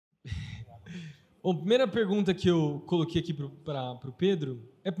Bom, primeira pergunta que eu coloquei aqui para o Pedro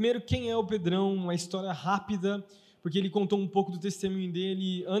é, primeiro, quem é o Pedrão? Uma história rápida, porque ele contou um pouco do testemunho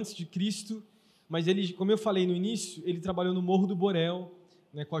dele antes de Cristo, mas ele, como eu falei no início, ele trabalhou no Morro do Borel,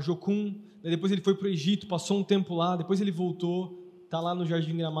 né, com a Jocum, depois ele foi para o Egito, passou um tempo lá, depois ele voltou, está lá no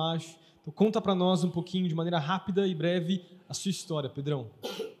Jardim Gramacho. Então, conta para nós um pouquinho, de maneira rápida e breve, a sua história, Pedrão.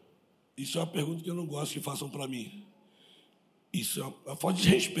 Isso é uma pergunta que eu não gosto que façam para mim. Isso é uma falta de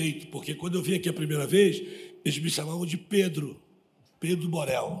respeito, porque quando eu vim aqui a primeira vez, eles me chamavam de Pedro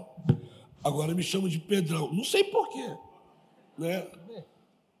Borel. Agora me chamam de Pedrão. Não sei por quê, né?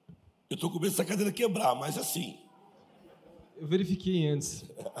 Eu estou com medo dessa cadeira quebrar, mas assim. Eu verifiquei antes.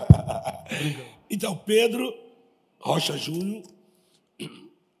 Então, Pedro Rocha Júnior,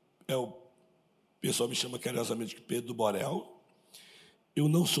 o pessoal me chama carinhosamente de Pedro do Borel. Eu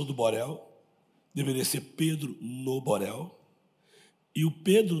não sou do Borel, deveria ser Pedro no Borel. E o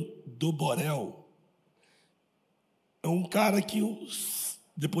Pedro do Borel é um cara que,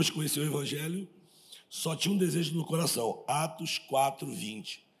 depois de conhecer o Evangelho, só tinha um desejo no coração, Atos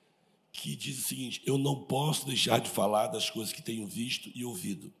 4:20, que diz o seguinte: eu não posso deixar de falar das coisas que tenho visto e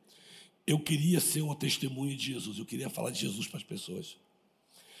ouvido. Eu queria ser uma testemunha de Jesus, eu queria falar de Jesus para as pessoas.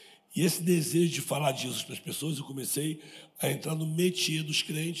 E esse desejo de falar de Jesus para as pessoas, eu comecei a entrar no métier dos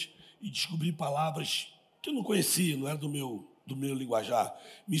crentes e descobri palavras que eu não conhecia, não era do meu linguajar.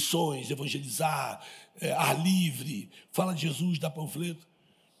 Missões, evangelizar, ar livre, fala de Jesus, dá panfleto.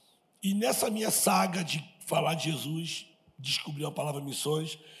 E nessa minha saga de falar de Jesus, descobri a palavra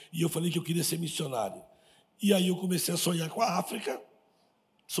missões e eu falei que eu queria ser missionário. E aí eu comecei a sonhar com a África.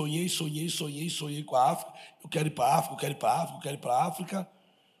 Sonhei com a África. Eu quero ir para a África, eu quero ir para a África, eu quero ir para a África.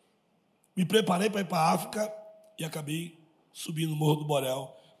 Me preparei para ir para a África e acabei subindo no Morro do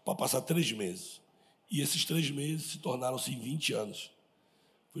Borel para passar 3 meses. E esses 3 meses se tornaram-se 20 anos.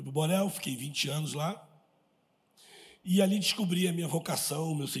 Fui para o Borel, fiquei 20 anos lá. E ali descobri a minha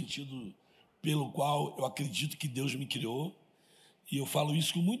vocação, o meu sentido pelo qual eu acredito que Deus me criou. E eu falo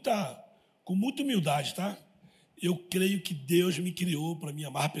isso com muita humildade, tá? Eu creio que Deus me criou para me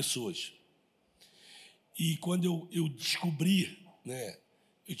amar pessoas. E quando eu descobri, né,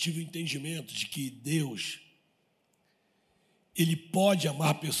 eu tive o entendimento de que Deus, Ele pode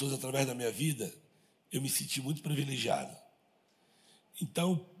amar pessoas através da minha vida, eu me senti muito privilegiado.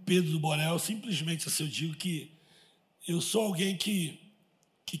 Então, Pedro do Borel, simplesmente assim, eu digo que eu sou alguém que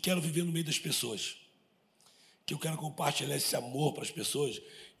quero viver no meio das pessoas, que eu quero compartilhar esse amor para as pessoas,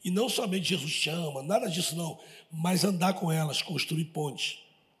 e não somente Jesus te ama, nada disso não, mas andar com elas, construir pontes.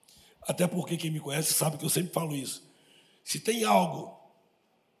 Até porque quem me conhece sabe que eu sempre falo isso. Se tem algo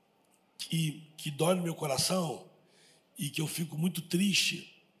que dói no meu coração e que eu fico muito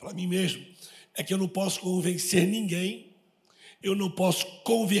triste para mim mesmo, é que eu não posso convencer ninguém, eu não posso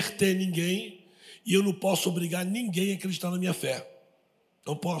converter ninguém e eu não posso obrigar ninguém a acreditar na minha fé.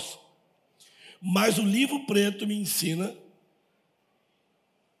 Não posso. Mas o livro preto me ensina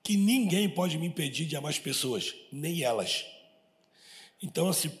que ninguém pode me impedir de amar as pessoas, nem elas. Então,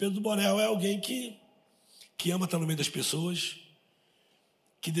 assim, Pedro Borel é alguém que ama estar no meio das pessoas,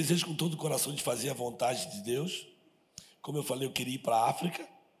 que deseja com todo o coração de fazer a vontade de Deus. Como eu falei, eu queria ir para a África,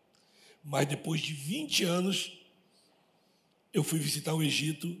 mas depois de 20 anos, eu fui visitar o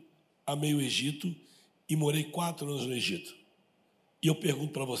Egito, amei o Egito e morei 4 anos no Egito. E eu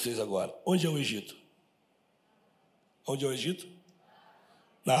pergunto para vocês agora, onde é o Egito? Onde é o Egito?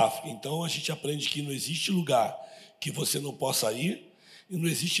 Na África. Então, a gente aprende que não existe lugar que você não possa ir e não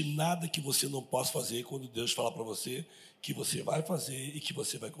existe nada que você não possa fazer quando Deus fala para você que você vai fazer e que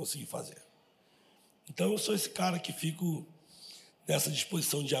você vai conseguir fazer. Então, eu sou esse cara que fico nessa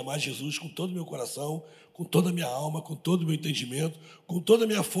disposição de amar Jesus com todo o meu coração, com toda a minha alma, com todo o meu entendimento, com toda a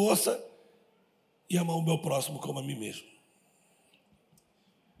minha força e amar o meu próximo como a mim mesmo.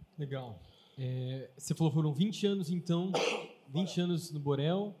 Legal. Você falou que foram 20 anos, então, 20 anos no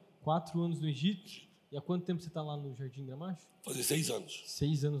Borel, 4 anos no Egito. E há quanto tempo você está lá no Jardim Gramacho? Fazer 6 anos.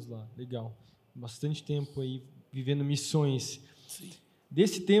 6 anos lá, legal. Bastante tempo aí vivendo missões. Sim.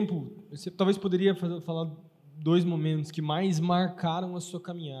 Desse tempo, você talvez poderia falar 2 momentos que mais marcaram a sua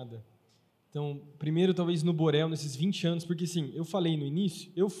caminhada. Então, primeiro, talvez no Borel, nesses 20 anos, porque, assim, eu falei no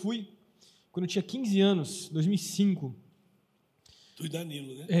início, eu fui, quando eu tinha 15 anos, 2005. Tu e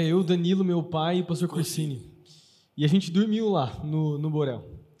Danilo, né? Eu, Danilo, meu pai e o pastor Corsini. E a gente dormiu lá, no Borel.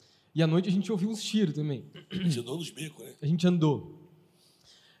 E à noite a gente ouviu uns tiros também. Você andou nos becos, né? A gente andou.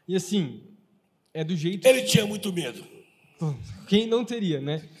 E, assim, é do jeito... Ele tinha muito medo. Quem não teria,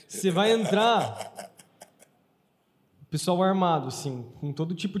 né? Você vai entrar... Pessoal armado, assim, com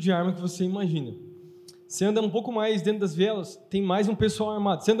todo tipo de arma que você imagina. Você anda um pouco mais dentro das vielas, tem mais um pessoal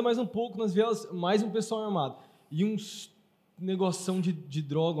armado. Você anda mais um pouco nas vielas, mais um pessoal armado. E uns negoção de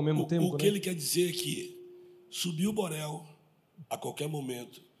droga ao mesmo tempo. O que ele quer dizer é que subiu o Borel, a qualquer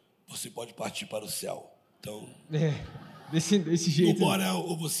momento, você pode partir para o céu. Então, desse jeito. No Borel,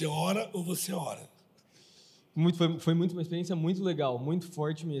 ou você ora, ou você ora. Foi muito uma experiência muito legal, muito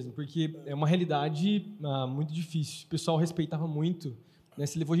forte mesmo, porque é uma realidade muito difícil. O pessoal respeitava muito, né?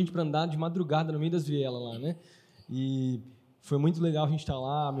 Você levou a gente para andar de madrugada no meio das vielas lá, né? E foi muito legal a gente estar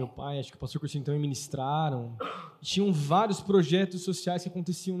lá. Meu pai, acho que o pastor Cursinho também ministraram. E tinham vários projetos sociais que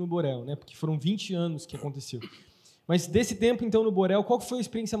aconteciam no Borel, né? Porque foram 20 anos que aconteceu. Mas desse tempo, então, no Borel, qual foi a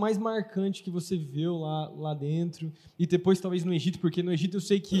experiência mais marcante que você viveu lá dentro? E depois, talvez, no Egito, porque no Egito eu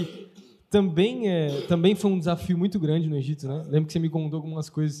sei que também foi um desafio muito grande no Egito, né? Lembro que você me contou algumas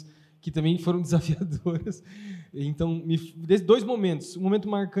coisas que também foram desafiadoras. Então, dois momentos. Um momento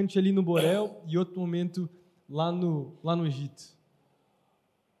marcante ali no Borel e outro momento lá no Egito.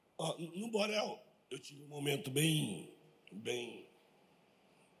 No Borel, eu tive um momento bem...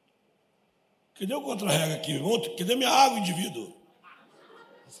 Cadê o contra-regra aqui? Cadê minha água, indivíduo?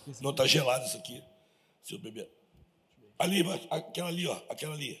 Não, está gelado isso aqui. Se eu beber... Ali, aquela ali, ó.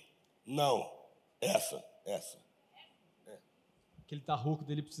 Aquela ali. Não. Essa. Aquele tá rouco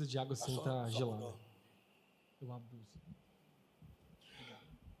dele precisa de água assim, tá gelado. Eu abuso.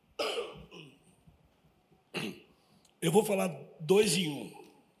 Eu vou falar 2 em 1.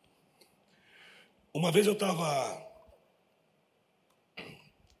 Uma vez eu estava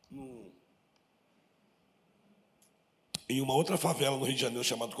em uma outra favela no Rio de Janeiro,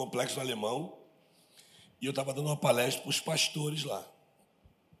 chamado Complexo do Alemão, e eu estava dando uma palestra para os pastores lá.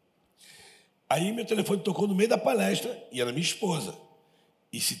 Aí meu telefone tocou no meio da palestra, e era minha esposa.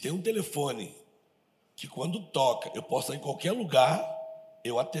 E se tem um telefone que quando toca, eu posso estar em qualquer lugar,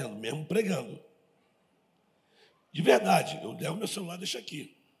 eu atendo, mesmo pregando. De verdade, eu levo meu celular e deixo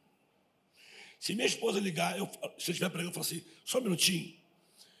aqui. Se minha esposa ligar, se eu estiver pregando, eu falo assim, só um minutinho.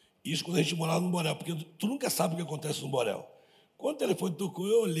 Isso quando a gente morava no Borel, porque tu nunca sabe o que acontece no Borel. Quando o telefone tocou,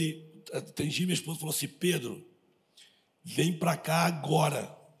 eu olhei, atendi, minha esposa falou assim, Pedro, vem para cá agora.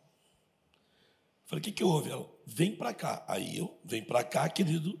 Eu falei, o que houve? Ela, vem para cá. Aí eu, vem para cá,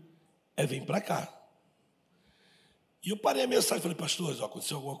 querido, vem para cá. E eu parei a mensagem, falei, pastores,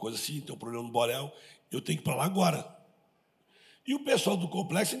 aconteceu alguma coisa assim, tem um problema no Borel, eu tenho que ir para lá agora. E o pessoal do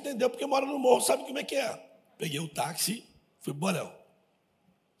complexo entendeu, porque mora no morro, sabe como é que é. Peguei o táxi, fui para o Borel.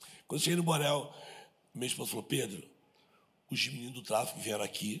 Quando cheguei no Borel, minha esposa falou, Pedro, os meninos do tráfico vieram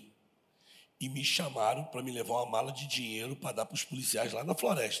aqui e me chamaram para me levar uma mala de dinheiro para dar para os policiais lá na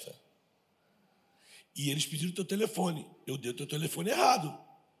floresta. E eles pediram o teu telefone. Eu dei o teu telefone errado.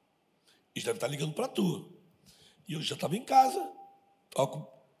 Eles devem estar ligando para tu. E eu já estava em casa, toco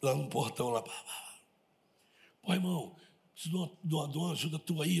lá no portão, lá. Pô, irmão, preciso de uma ajuda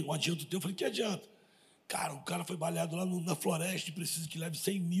tua aí, um adianto teu. Eu falei, que adianto? Cara, o cara foi baleado lá na floresta e precisa que leve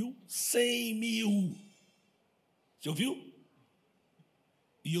 100 mil. 100 mil! Você ouviu?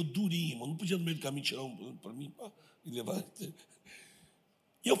 E eu durinho, irmão, não podia no meio do caminho tirar um para mim e levar.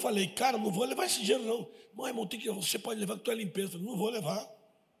 E eu falei, cara, não vou levar esse dinheiro, não. Não, irmão, você pode levar que tu é limpeza. Eu falei, não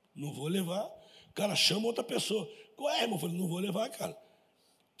vou levar. O cara chama outra pessoa. Qual é, irmão? Eu falei, não vou levar, cara.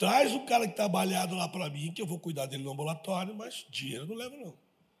 Traz o cara que está baleado lá para mim, que eu vou cuidar dele no ambulatório, mas dinheiro eu não levo, não.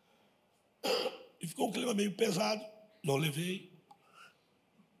 E ficou um clima meio pesado, não levei.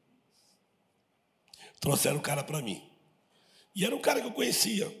 Trouxeram o cara para mim. E era um cara que eu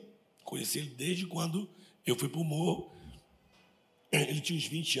conhecia. Conheci ele desde quando eu fui para o morro. Ele tinha uns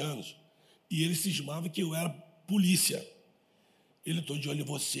 20 anos. E ele cismava que eu era polícia. Ele, estou de olho em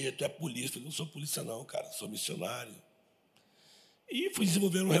você, tu é polícia. Eu falei, não sou polícia não, cara, sou missionário. E fui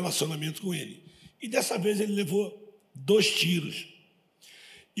desenvolvendo um relacionamento com ele. E dessa vez ele levou 2 tiros.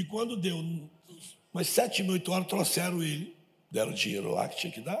 E quando deu umas 7, 8 horas, trouxeram ele, deram dinheiro lá que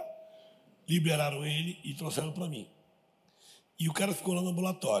tinha que dar, liberaram ele e trouxeram para mim. E o cara ficou lá no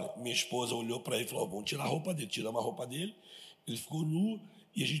ambulatório. Minha esposa olhou para ele e falou, vamos tirar a roupa dele. Tiramos a roupa dele, ele ficou nu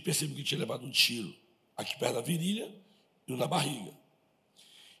e a gente percebeu que ele tinha levado um tiro aqui perto da virilha e um na barriga.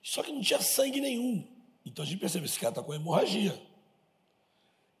 Só que não tinha sangue nenhum. Então a gente percebeu, esse cara está com hemorragia.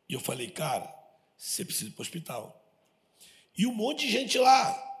 E eu falei, cara, você precisa ir para o hospital. E um monte de gente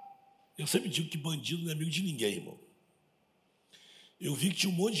lá. Eu sempre digo que bandido não é amigo de ninguém, irmão. Eu vi que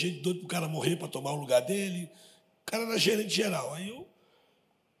tinha um monte de gente doido para o cara morrer, para tomar o lugar dele. O cara era gerente geral. Aí eu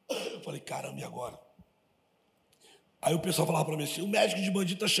falei, caramba, e agora? Aí o pessoal falava para mim assim, o médico de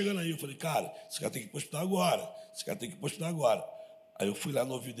bandido está chegando aí. Eu falei, cara, esse cara tem que ir para o hospital agora. Aí eu fui lá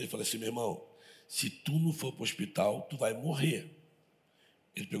no ouvido dele e falei assim, meu irmão, se tu não for para o hospital, tu vai morrer.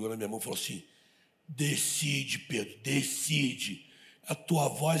 Ele pegou na minha mão e falou assim, Decide, Pedro, decide. A tua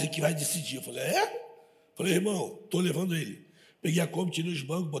voz é que vai decidir. Eu falei, é? Falei, irmão, estou levando ele. Peguei a Kombi, tirei os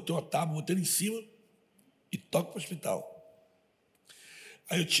bancos, botei uma tábua, botei ele em cima e toco para o hospital.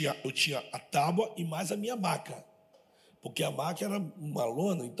 Aí eu tinha a tábua e mais a minha maca. Porque a maca era uma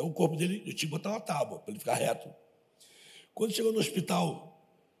lona, então o corpo dele, eu tinha que botar uma tábua para ele ficar reto. Quando chegou no hospital,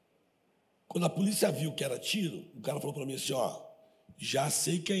 quando a polícia viu que era tiro, o cara falou para mim assim, ó, já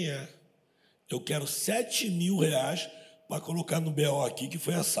sei quem é. Eu quero R$7.000 para colocar no BO aqui, que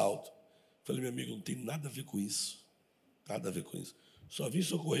foi assalto. Falei, meu amigo, não tem nada a ver com isso. Nada a ver com isso. Só vim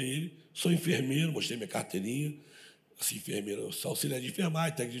socorrer ele, sou enfermeiro, mostrei minha carteirinha, assim, enfermeiro, sou auxiliar de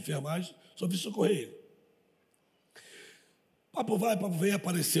enfermagem, técnico de enfermagem, só vim socorrer ele. Papo vai, papo vem,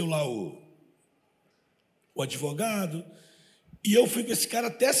 apareceu lá o advogado, e eu fui com esse cara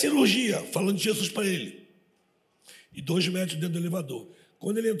até a cirurgia, falando de Jesus para ele. E 2 médicos dentro do elevador.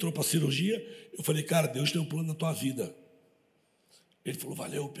 Quando ele entrou para a cirurgia, eu falei, cara, Deus tem um plano na tua vida. Ele falou,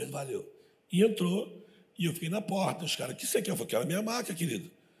 valeu, Pedro, valeu. E entrou, e eu fiquei na porta. Os caras, o que você quer? Eu falei, quero a minha maca, querido.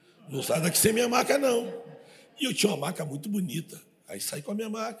 Não sai daqui sem minha maca, não. E eu tinha uma maca muito bonita. Aí saí com a minha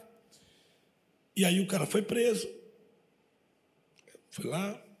maca. E aí o cara foi preso. Foi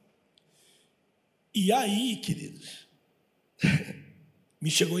lá. E aí, queridos,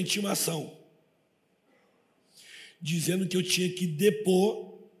 me chegou a intimação, dizendo que eu tinha que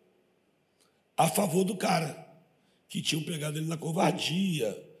depor a favor do cara, que tinham pegado ele na covardia.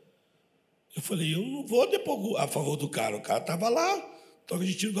 Eu falei, eu não vou depor a favor do cara. O cara estava lá, troca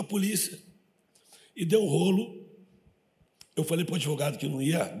de tiro com a polícia. E deu um rolo. Eu falei para o advogado que não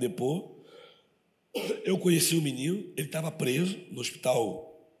ia depor. Eu conheci o menino, ele estava preso no hospital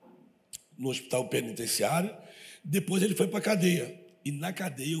penitenciário. Depois ele foi para a cadeia. E na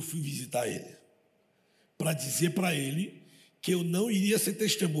cadeia eu fui visitar ele, para dizer para ele que eu não iria ser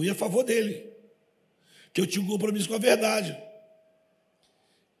testemunha a favor dele, que eu tinha um compromisso com a verdade.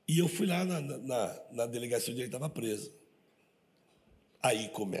 E eu fui lá na delegacia onde ele estava preso. Aí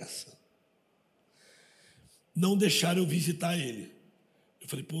começa. Não deixaram eu visitar ele. Eu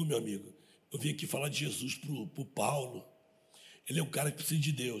falei, pô, meu amigo, eu vim aqui falar de Jesus para o Paulo. Ele é um cara que precisa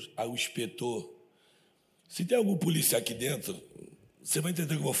de Deus. Aí o inspetor, se tem algum policial aqui dentro, você vai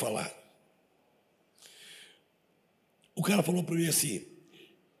entender o que eu vou falar. O cara falou para mim assim,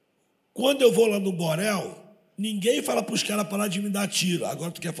 quando eu vou lá no Borel, ninguém fala para os caras parar de me dar tiro.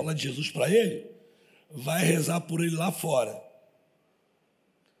 Agora tu quer falar de Jesus para ele? Vai rezar por ele lá fora.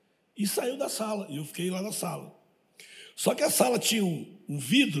 E saiu da sala. E eu fiquei lá na sala. Só que a sala tinha um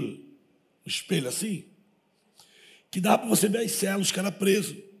vidro, um espelho assim, que dava para você ver as celas, os caras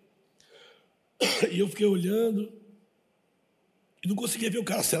presos. E eu fiquei olhando e não conseguia ver o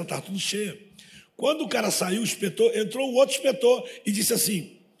cara, a cela estava tudo cheia. Quando o cara saiu, o inspetor, entrou o outro inspetor e disse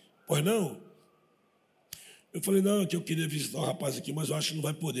assim, pois não? Eu falei, não, que eu queria visitar um rapaz aqui, mas eu acho que não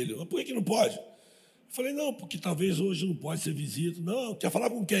vai poder. Ele, mas por que não pode? Eu falei, não, porque talvez hoje não pode ser visita. Não, quer falar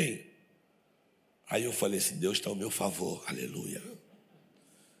com quem? Aí eu falei assim, Deus está ao meu favor, aleluia.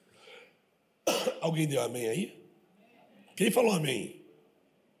 Alguém deu amém aí? Quem falou amém?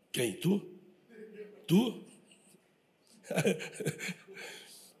 Quem? Tu? Tu?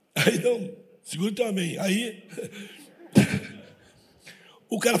 Aí não, segura o teu amém. Aí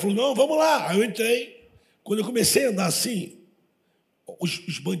o cara falou, não, vamos lá. Aí eu entrei. Quando eu comecei a andar assim,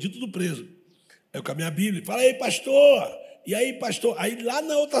 os bandidos do preso. Aí eu com a minha Bíblia, fala aí, pastor. E aí, pastor? Aí lá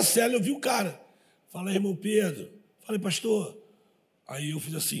na outra cela eu vi o cara. Fala aí, irmão Pedro. Fala aí, pastor. Aí eu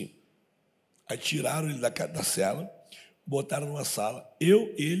fiz assim. Aí tiraram ele da cela, botaram numa sala,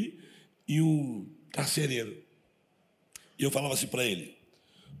 eu, ele e um carcereiro. E eu falava assim para ele,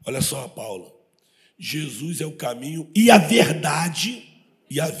 olha só, Paulo, Jesus é o caminho e a verdade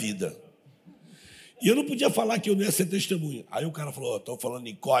e a vida. E eu não podia falar que eu não ia ser testemunha. Aí o cara falou, estão falando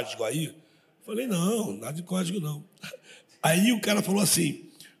em código aí? Eu falei, não, nada de código não. Aí o cara falou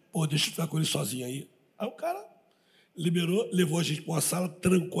assim, pô, deixa eu ficar com ele sozinho aí. Aí o cara liberou, levou a gente para uma sala,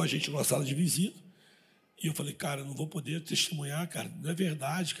 trancou a gente numa sala de visita. E eu falei, cara, eu não vou poder testemunhar, cara, não é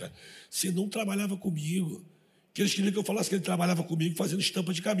verdade, cara. Você não trabalhava comigo. Que eles queriam que eu falasse que ele trabalhava comigo fazendo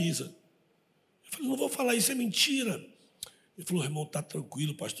estampa de camisa. Eu falei, não vou falar isso, é mentira. Ele falou, irmão, tá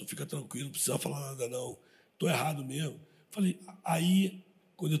tranquilo, pastor, fica tranquilo, não precisa falar nada, não. Estou errado mesmo. Eu falei, aí,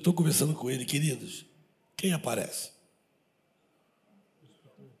 quando eu estou conversando com ele, queridos, quem aparece?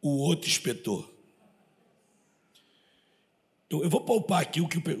 O outro inspetor. Eu vou poupar aqui o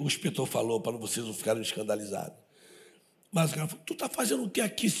que o inspetor falou, para vocês não ficarem escandalizados. Mas o cara falou, tu está fazendo o que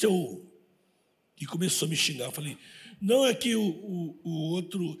aqui, seu... E começou a me xingar. Eu falei, não é que o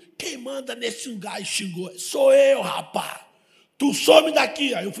outro... Quem manda nesse lugar e xingou? Sou eu, rapaz. Tu some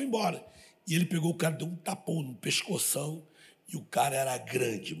daqui. Aí eu fui embora. E ele pegou o cara, deu um tapão no pescoção, e o cara era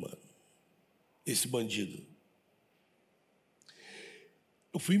grande, mano. Esse bandido.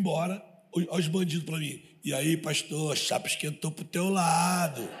 Eu fui embora, olha os bandidos para mim. E aí, pastor, a chapa esquentou pro teu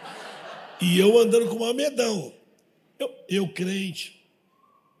lado. E eu andando com uma medão. Eu crente,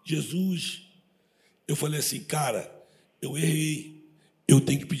 Jesus. Eu falei assim, cara, eu errei. Eu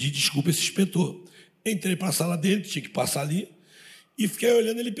tenho que pedir desculpa a esse inspetor. Entrei para a sala dele, tinha que passar ali, e fiquei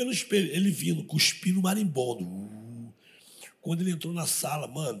olhando ele pelo espelho. Ele vindo, cuspindo marimbondo. Quando ele entrou na sala,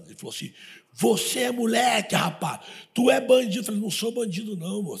 mano, ele falou assim, você é moleque, rapaz, tu é bandido. Eu falei, não sou bandido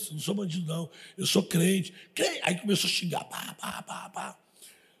não, moço, não sou bandido não, eu sou crente. Aí começou a xingar, pá.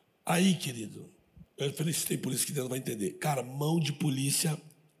 Aí, querido, eu falei, se tem polícia que dentro vai entender. Cara, mão de polícia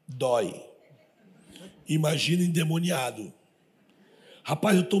dói. Imagina endemoniado.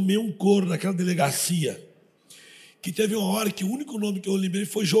 Rapaz, eu tomei um couro naquela delegacia, que teve uma hora que o único nome que eu lembrei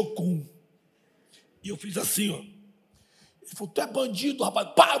foi Jocum. E eu fiz assim, ó. Ele falou, tu é bandido, rapaz?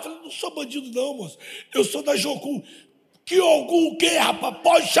 Pá, eu falei, não sou bandido não, moço. Eu sou da Jocum. Que Ogum o quê, rapaz?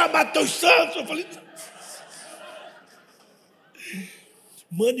 Pode chamar teus santos. Eu falei...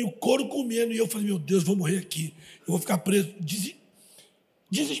 Mano, e o couro comendo. E eu falei, meu Deus, vou morrer aqui. Eu vou ficar preso.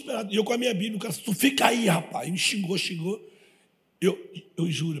 Desesperado. E eu com a minha Bíblia, o cara, tu fica aí, rapaz. E me xingou.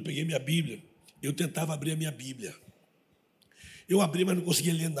 Eu juro, eu peguei minha Bíblia. Eu tentava abrir a minha Bíblia. Eu abri, mas não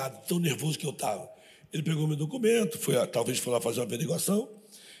conseguia ler nada. Tão nervoso que eu estava. Ele pegou meu documento, talvez foi lá fazer uma averiguação,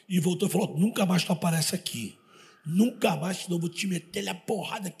 e voltou e falou, nunca mais tu aparece aqui. Nunca mais, senão eu vou te meter a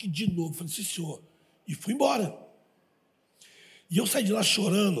porrada aqui de novo. Eu falei, sim, senhor. E fui embora. E eu saí de lá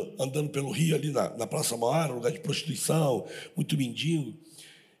chorando, andando pelo Rio, ali na Praça Maior, um lugar de prostituição, muito mendigo.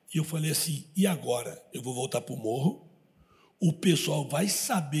 E eu falei assim, e agora? Eu vou voltar para o morro, o pessoal vai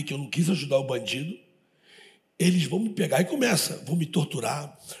saber que eu não quis ajudar o bandido, eles vão me pegar e vão me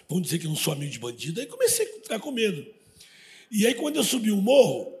torturar, vão dizer que eu não sou amigo de bandido. Aí comecei a ficar com medo. E aí, quando eu subi o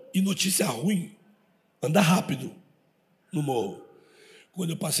morro, e notícia ruim, anda rápido no morro.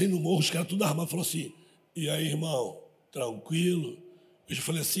 Quando eu passei no morro, os caras tudo armados, falaram assim, e aí, irmão, tranquilo? Eu já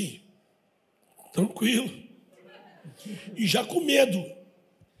falei assim, tranquilo. E já com medo.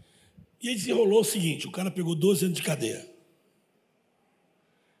 E aí desenrolou o seguinte, o cara pegou 12 anos de cadeia.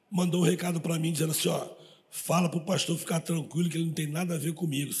 Mandou um recado para mim, dizendo assim, ó, fala para o pastor ficar tranquilo, que ele não tem nada a ver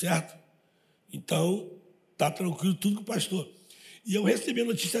comigo, certo? Então, tá tranquilo tudo com o pastor. E eu recebi a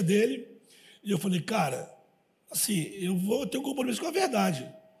notícia dele, e eu falei, cara, assim, eu vou ter um compromisso com a verdade.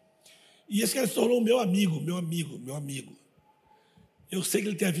 E esse cara se tornou meu amigo. Eu sei que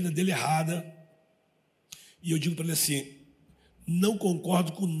ele tem a vida dele errada, e eu digo para ele assim, não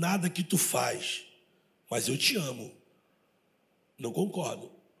concordo com nada que tu faz, mas eu te amo. Não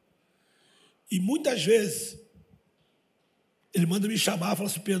concordo. E muitas vezes, ele manda me chamar e fala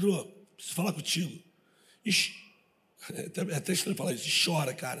assim, Pedro, preciso falar contigo. É até estranho falar isso, e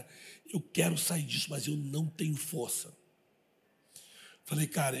chora, cara. Eu quero sair disso, mas eu não tenho força. Falei,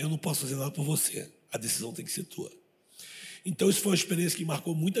 cara, eu não posso fazer nada por você. A decisão tem que ser tua. Então, isso foi uma experiência que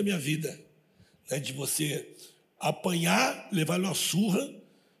marcou muito a minha vida, né, de você apanhar, levar uma surra,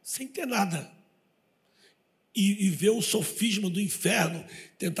 sem ter nada. E ver um sofisma do inferno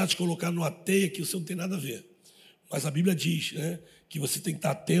tentar te colocar numa teia que você não tem nada a ver. Mas a Bíblia diz, né, que você tem que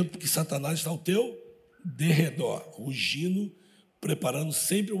estar atento, porque Satanás está ao teu derredor, rugindo, preparando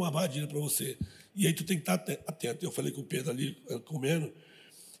sempre uma armadilha para você. E aí tu tem que estar atento. Eu falei com o Pedro ali, comendo,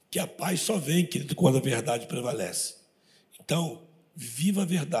 que a paz só vem, querido, quando a verdade prevalece. Então, viva a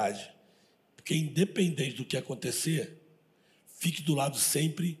verdade, porque independente do que acontecer, fique do lado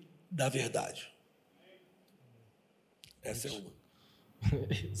sempre da verdade. Essa é uma.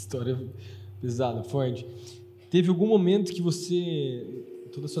 História pesada, forte. Teve algum momento que você,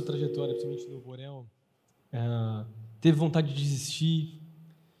 toda a sua trajetória, principalmente no Borel, teve vontade de desistir,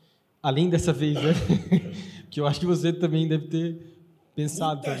 além dessa vez, né? Que eu acho que você também deve ter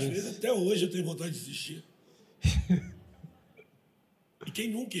pensado. Muitas vezes, até hoje, eu tenho vontade de desistir. E quem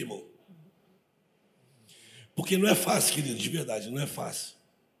nunca, irmão? Porque não é fácil, querido, de verdade, não é fácil.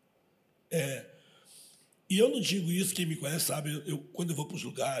 E eu não digo isso, quem me conhece sabe, quando eu vou para os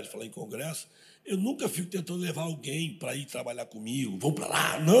lugares, falar em congresso, eu nunca fico tentando levar alguém para ir trabalhar comigo, vão para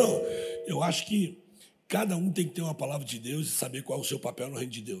lá, não. Eu acho que cada um tem que ter uma palavra de Deus e saber qual é o seu papel no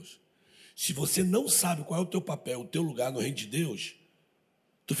reino de Deus. Se você não sabe qual é o teu papel, o teu lugar no reino de Deus,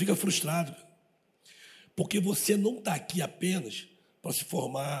 tu fica frustrado. Porque você não está aqui apenas para se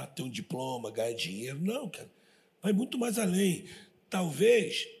formar, ter um diploma, ganhar dinheiro. Não, cara. Vai muito mais além.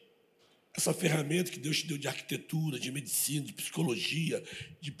 Talvez essa ferramenta que Deus te deu de arquitetura, de medicina, de psicologia,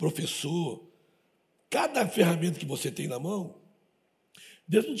 de professor, cada ferramenta que você tem na mão,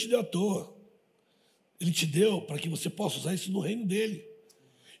 Deus não te deu à toa. Ele te deu para que você possa usar isso no reino dele.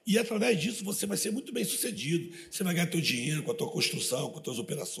 E, através disso, você vai ser muito bem sucedido. Você vai ganhar teu dinheiro com a tua construção, com as tuas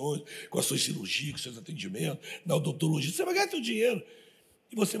operações, com as suas cirurgias, com os seus atendimentos, na odontologia. Você vai ganhar teu dinheiro.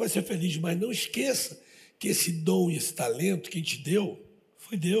 E você vai ser feliz. Mas não esqueça que esse dom e esse talento que a gente deu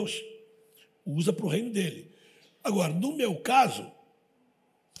foi Deus. Usa para o reino dele. Agora, no meu caso,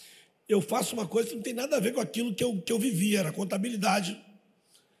 eu faço uma coisa que não tem nada a ver com aquilo que eu vivia, era contabilidade.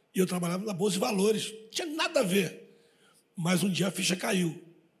 E eu trabalhava na Bolsa de Valores. Não tinha nada a ver. Mas um dia a ficha caiu.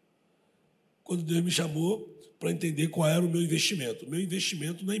 Quando Deus me chamou para entender qual era o meu investimento. O meu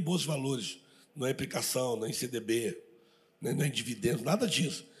investimento não é em Bolsa de Valores, não é em aplicação, não é em CDB, não é em dividendos, nada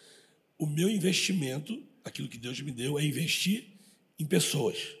disso. O meu investimento, aquilo que Deus me deu, é investir em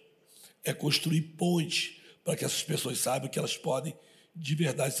pessoas. É construir pontes para que essas pessoas saibam que elas podem, de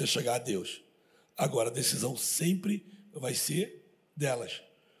verdade, se chegar a Deus. Agora, a decisão sempre vai ser delas.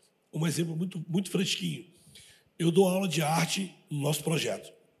 Um exemplo muito fresquinho. Eu dou aula de arte no nosso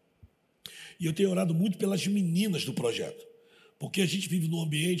projeto. E eu tenho orado muito pelas meninas do projeto. Porque a gente vive num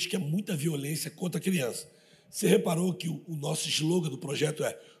ambiente que é muita violência contra a criança. Você reparou que o nosso slogan do projeto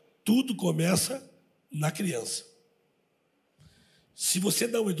é: tudo começa na criança. Se você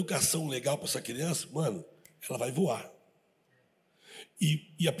dá uma educação legal para essa criança, mano, ela vai voar.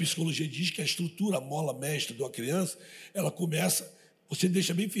 E a psicologia diz que a estrutura, a mola mestra de uma criança, ela começa, você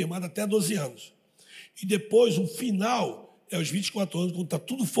deixa bem firmada até 12 anos. E depois, o final, é aos 24 anos, quando está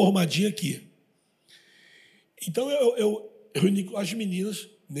tudo formadinho aqui. Então, eu reuni com as meninas,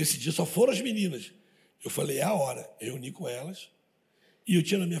 nesse dia só foram as meninas. Eu falei, é a hora. Eu reuni com elas, e eu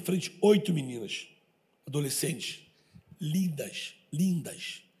tinha na minha frente 8 meninas, adolescentes, lindas,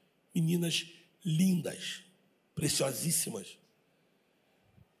 meninas lindas, preciosíssimas,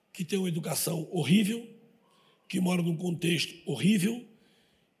 que têm uma educação horrível, que moram num contexto horrível,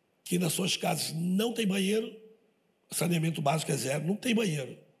 que nas suas casas não tem banheiro, saneamento básico é zero, não tem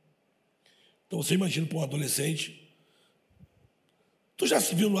banheiro. Então, você imagina para um adolescente, tu já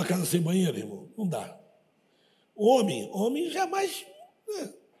se viu numa casa sem banheiro, irmão? Não dá. Homem jamais...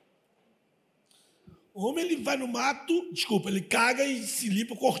 Homem, ele vai no mato, ele caga e se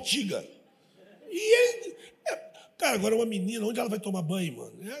limpa com ortiga. E ele... Cara, agora uma menina, onde ela vai tomar banho,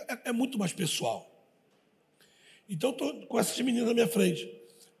 mano? É muito mais pessoal. Então, estou com essas meninas na minha frente.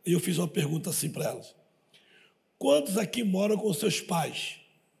 E eu fiz uma pergunta assim para elas. Quantos aqui moram com seus pais?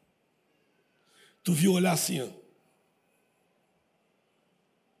 Tu viu olhar assim, ó.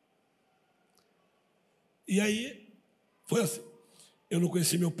 E aí, foi assim. Eu não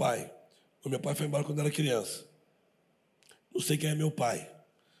conheci meu pai. O meu pai foi embora quando era criança. Não sei quem é meu pai.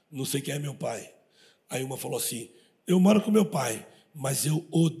 Não sei quem é meu pai. Aí uma falou assim, eu moro com meu pai, mas eu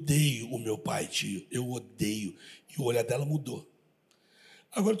odeio o meu pai, tio. Eu odeio. E o olhar dela mudou.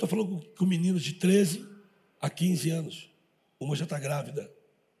 Agora eu estou falando com meninos de 13 a 15 anos. Uma já está grávida.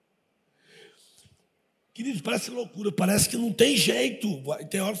 Queridos, parece loucura, parece que não tem jeito.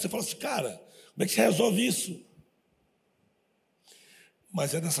 Tem hora que você fala assim, cara, como é que você resolve isso?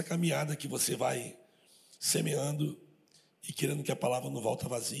 Mas é nessa caminhada que você vai semeando e querendo que a palavra não volta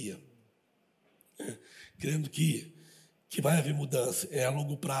vazia. Querendo que vai haver mudança. É a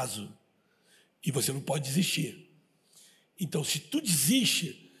longo prazo. E você não pode desistir. Então, se tu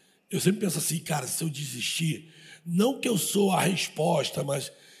desiste, eu sempre penso assim, cara, se eu desistir, não que eu sou a resposta,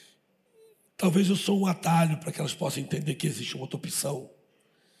 mas talvez eu sou um atalho para que elas possam entender que existe uma outra opção.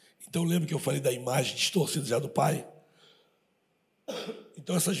 Então, lembra que eu falei da imagem distorcida já do pai?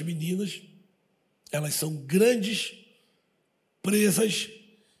 Então, essas meninas, elas são grandes presas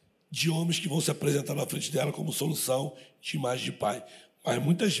de homens que vão se apresentar na frente dela como solução de imagem de pai. Mas,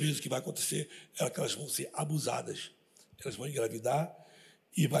 muitas vezes, o que vai acontecer é que elas vão ser abusadas. Elas vão engravidar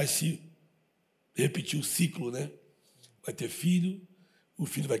e vai se repetir o ciclo, né? Vai ter filho, o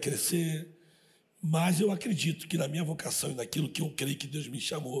filho vai crescer. Mas eu acredito que na minha vocação e naquilo que eu creio que Deus me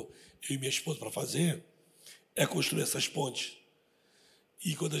chamou, eu e minha esposa, para fazer, é construir essas pontes.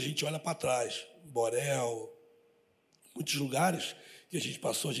 E quando a gente olha para trás, Borel, muitos lugares que a gente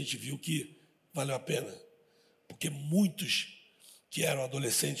passou, a gente viu que valeu a pena. Porque muitos que eram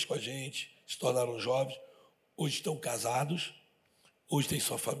adolescentes com a gente, se tornaram jovens, hoje estão casados, hoje têm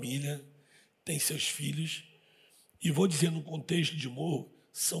sua família, têm seus filhos, e vou dizer, no contexto de morro,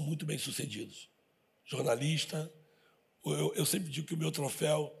 são muito bem-sucedidos. Jornalista, eu sempre digo que o meu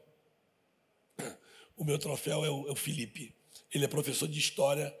troféu é o Felipe. Ele é professor de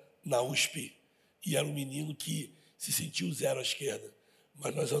História na USP, e era um menino que se sentiu zero à esquerda.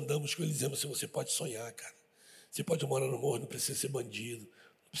 Mas nós andamos com ele dizendo assim, você pode sonhar, cara. Você pode morar no morro, não precisa ser bandido,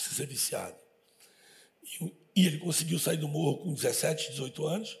 não precisa ser viciado. E ele conseguiu sair do morro com 17, 18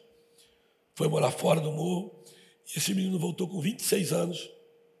 anos, foi morar fora do morro, e esse menino voltou com 26 anos,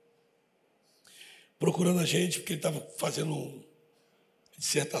 procurando a gente, porque ele estava fazendo uma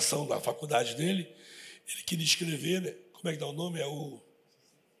dissertação na faculdade dele, ele queria escrever, né? Como é que dá o nome? É o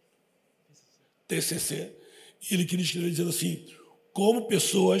TCC, e ele queria escrever dizendo assim, como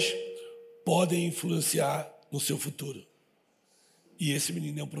pessoas podem influenciar no seu futuro. E esse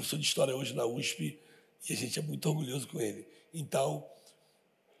menino é um professor de história hoje na USP, e a gente é muito orgulhoso com ele. Então,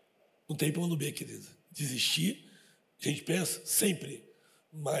 não tem plano B, querida. Desistir, a gente pensa sempre,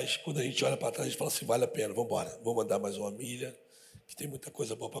 mas quando a gente olha para trás, a gente fala assim, vale a pena, vamos embora, vamos andar mais uma milha, que tem muita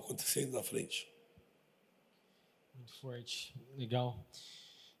coisa boa para acontecer ainda na frente. Muito forte, legal.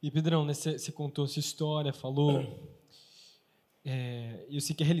 E, Pedrão, né, você contou essa história, falou... eu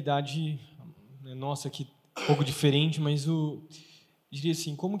sei que a realidade nossa aqui é um pouco diferente, mas eu diria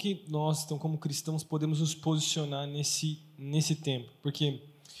assim, como que nós, então, como cristãos, podemos nos posicionar nesse tempo? Porque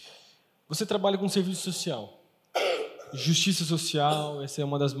você trabalha com serviço social, justiça social, essa é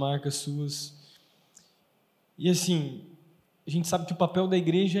uma das marcas suas. E assim, a gente sabe que o papel da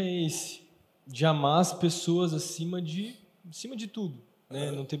igreja é esse, de amar as pessoas acima de tudo,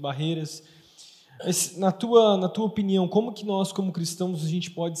 né? Não ter barreiras. Mas, na tua opinião, como que nós, como cristãos, a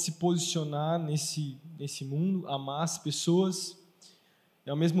gente pode se posicionar nesse mundo, amar as pessoas, e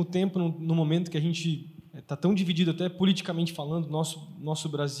ao mesmo tempo, no momento que a gente está tão dividido, até politicamente falando, nosso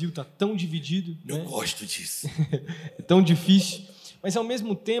Brasil está tão dividido. Eu né? gosto disso. É tão difícil, mas ao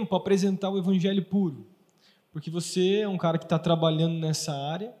mesmo tempo apresentar o evangelho puro, porque você é um cara que está trabalhando nessa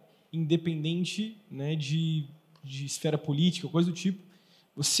área, independente, né, de esfera política, coisa do tipo,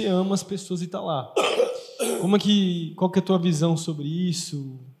 você ama as pessoas e está lá. Qual que é a tua visão sobre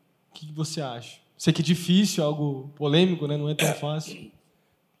isso? O que você acha? Sei que é difícil, algo polêmico, né? Não é tão fácil.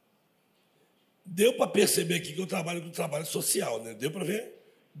 Deu para perceber aqui que eu trabalho com trabalho social, né? Deu para ver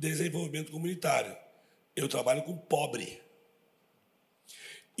desenvolvimento comunitário. Eu trabalho com pobre.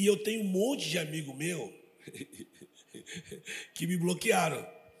 E eu tenho um monte de amigo meu que me bloquearam.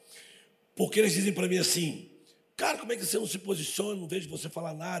 Porque eles dizem para mim assim, cara, como é que você não se posiciona? Não vejo você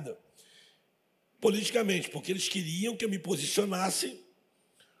falar nada. Politicamente, porque eles queriam que eu me posicionasse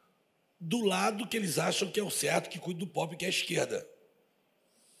do lado que eles acham que é o certo, que cuida do pobre, que é a esquerda.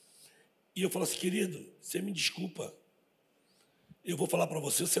 E eu falo assim, querido, você me desculpa. Eu vou falar para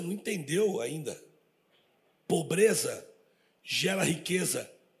você, você não entendeu ainda. Pobreza gera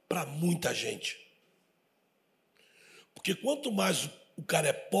riqueza para muita gente. Porque quanto mais o cara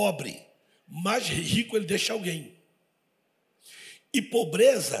é pobre, mais rico ele deixa alguém. E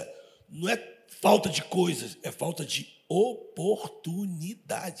pobreza não é falta de coisas, é falta de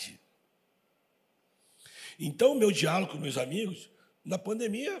oportunidade. Então, o meu diálogo com meus amigos, na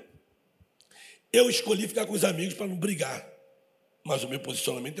pandemia, eu escolhi ficar com os amigos para não brigar. Mas o meu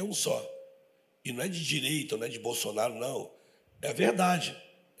posicionamento é um só. E não é de direita, não é de Bolsonaro, não. É a verdade,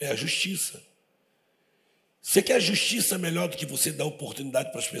 é a justiça. Você quer justiça melhor do que você dar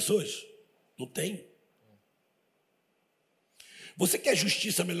oportunidade para as pessoas? Não tem. Você quer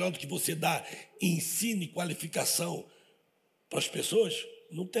justiça melhor do que você dar ensino e qualificação para as pessoas?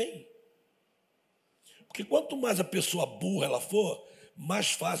 Não tem. Porque quanto mais a pessoa burra ela for,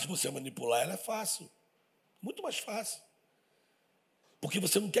 mais fácil você manipular ela é fácil. Muito mais fácil. Porque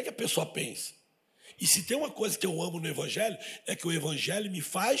você não quer que a pessoa pense. E se tem uma coisa que eu amo no Evangelho, é que o Evangelho me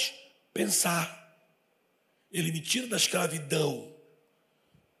faz pensar. Ele me tira da escravidão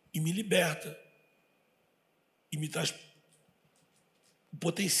e me liberta. E me traz o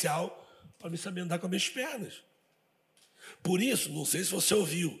potencial para me saber andar com as minhas pernas. Por isso, não sei se você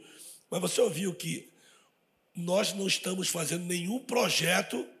ouviu, mas você ouviu que nós não estamos fazendo nenhum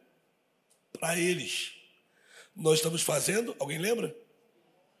projeto para eles. Nós estamos fazendo, alguém lembra?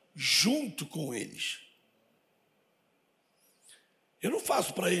 Junto com eles. Eu não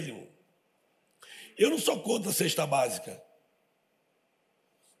faço para ele, irmão. Eu não sou contra a cesta básica.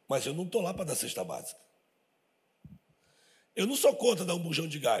 Mas eu não estou lá para dar cesta básica. Eu não sou contra dar um bujão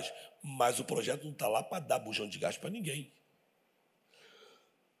de gás, mas o projeto não está lá para dar bujão de gás para ninguém.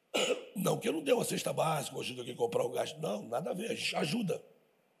 Não que eu não dê uma cesta básica, ou ajuda alguém a comprar um gás. Não, nada a ver, a gente ajuda.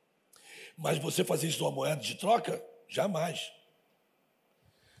 Mas você fazer isso numa moeda de troca? Jamais.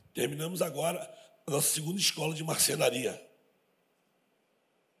 Terminamos agora a nossa segunda escola de marcenaria.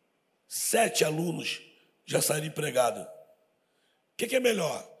 7 alunos já saíram empregados. O que é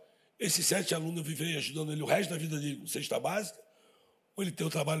melhor? Esses 7 alunos eu viver ajudando ele o resto da vida dele com cesta básica, ou ele ter o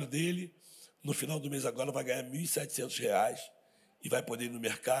trabalho dele, no final do mês agora vai ganhar R$ 1.700 e vai poder ir no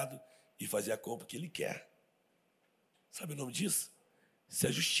mercado e fazer a compra que ele quer. Sabe o nome disso? Isso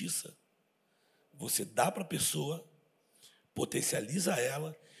é justiça. Você dá para a pessoa, potencializa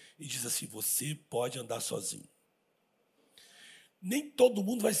ela e diz assim, você pode andar sozinho. Nem todo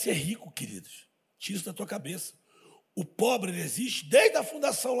mundo vai ser rico, queridos. Tira isso da tua cabeça. O pobre, ele existe desde a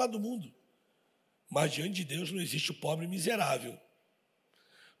fundação lá do mundo. Mas diante de Deus não existe o pobre miserável.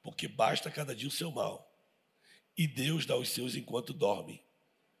 Porque basta cada dia o seu mal. E Deus dá os seus enquanto dormem.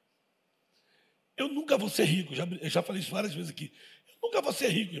 Eu nunca vou ser rico. Eu já falei isso várias vezes aqui. Eu nunca vou ser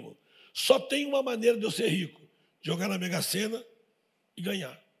rico, irmão. Só tem uma maneira de eu ser rico. Jogar na Mega Sena e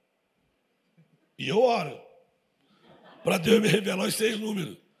ganhar. E eu oro. Para Deus me revelar os 6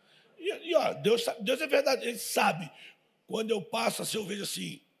 números. E ó, Deus é verdade. Ele sabe. Quando eu passo assim, eu vejo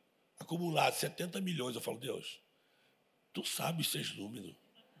assim, acumulado 70 milhões. Eu falo, Deus, tu sabe os 6 números.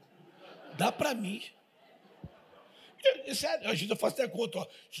 Dá para mim. Sério, às vezes eu faço até a conta. Ó,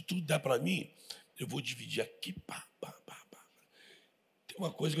 se tudo der para mim, eu vou dividir aqui. Pá. Tem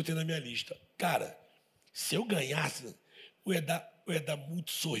uma coisa que eu tenho na minha lista. Cara, se eu ganhasse, eu ia dar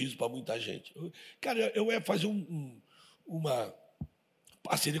muito sorriso para muita gente. Eu ia fazer uma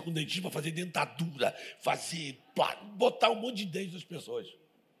parceria com o dentista para fazer dentadura, botar um monte de dente nas pessoas.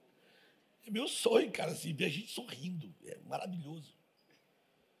 É meu sonho, cara, assim, ver a gente sorrindo. É maravilhoso.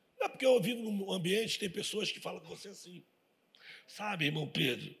 Não é porque eu vivo num ambiente que tem pessoas que falam com você assim. Sabe, irmão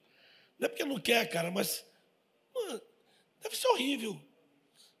Pedro? Não é porque não quer, cara, mas deve ser horrível.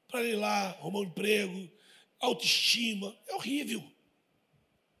 Para ir lá, arrumar um emprego, autoestima, é horrível.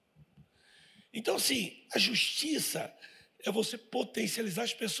 Então, assim, a justiça é você potencializar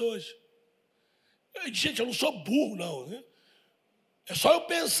as pessoas. Gente, eu não sou burro, não. Né? É só eu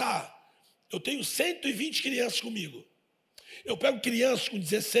pensar. Eu tenho 120 crianças comigo. Eu pego crianças com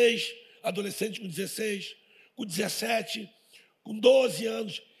 16, adolescentes com 16, com 17, com 12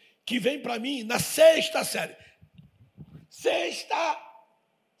 anos, que vêm para mim na 6ª série. Sexta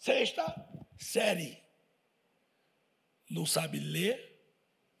série. Não sabe ler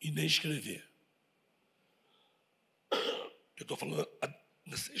e nem escrever. Eu estou falando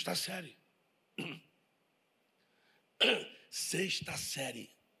na 6ª série. 6ª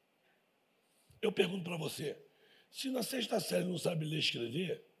série. Eu pergunto para você, se na 6ª série não sabe ler e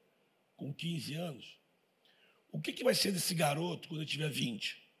escrever, com 15 anos, o que vai ser desse garoto quando ele tiver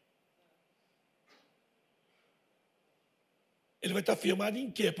 20? Ele vai estar firmado em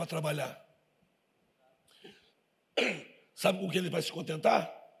quê para trabalhar? Sabe com que ele vai se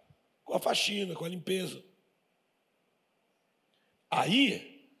contentar? Com a faxina, com a limpeza.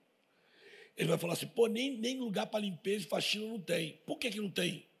 Aí, ele vai falar assim, nem lugar para limpeza e faxina não tem. Por que não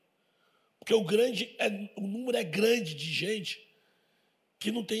tem? Porque o número é grande de gente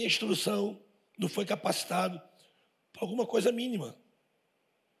que não tem instrução, não foi capacitado para alguma coisa mínima.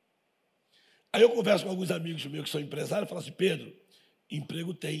 Aí eu converso com alguns amigos meus que são empresários e falo assim, Pedro,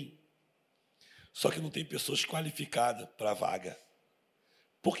 emprego tem, só que não tem pessoas qualificadas para a vaga.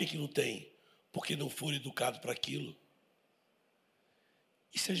 Por que não tem? Porque não foram educados para aquilo.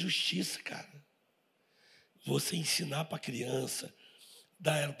 Isso é justiça, cara. Você ensinar para a criança,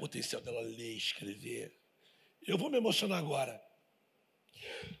 dar ela o potencial dela ler, escrever. Eu vou me emocionar agora.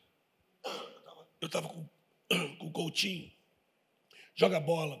 Eu estava com o Coutinho, joga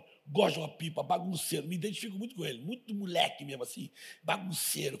bola, gosta de uma pipa, bagunceiro. Me identifico muito com ele, muito moleque mesmo assim,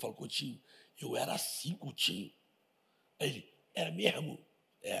 bagunceiro. Eu falo, Coutinho, eu era assim, Coutinho. Aí ele, era mesmo?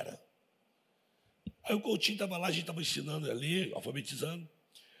 Era. Aí o Coutinho estava lá, a gente estava ensinando a ler, alfabetizando.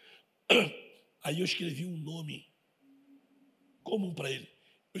 Aí eu escrevi um nome comum para ele.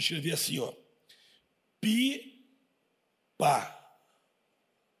 Eu escrevi assim, ó. Pipa.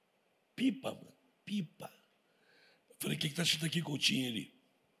 Pipa, mano. Pipa. Eu falei, o que está escrito aqui, Coutinho? Ele.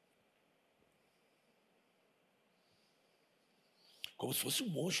 Como se fosse um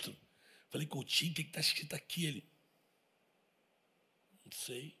monstro. Eu falei, Coutinho, o que está escrito aqui? Ele. Não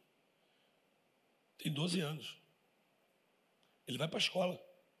sei. Tem 12 anos. Ele vai para a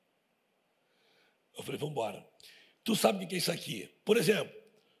escola. Eu falei, vamos embora. Tu sabe o que é isso aqui? Por exemplo,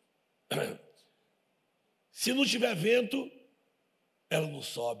 se não tiver vento, ela não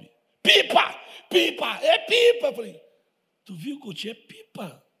sobe. Pipa! Pipa! É pipa! Eu falei, tu viu, Coutinho? É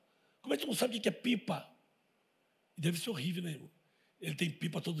pipa. Como é que tu não sabe o que é pipa? Deve ser horrível, né, irmão? Ele tem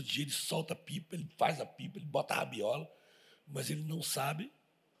pipa todo dia, ele solta a pipa, ele faz a pipa, ele bota a rabiola, mas ele não sabe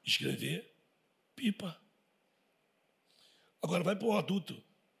escrever pipa. Agora vai para um adulto.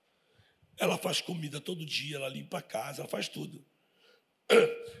 Ela faz comida todo dia, ela limpa a casa, ela faz tudo.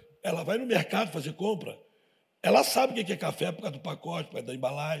 Ela vai no mercado fazer compra, ela sabe o que é café por causa do pacote, por causa da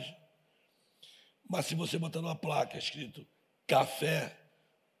embalagem. Mas se você botar numa placa escrito café,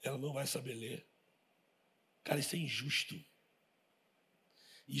 ela não vai saber ler. Cara, isso é injusto.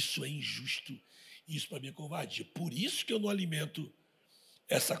 Isso é injusto. Isso para mim é covardia. Por isso que eu não alimento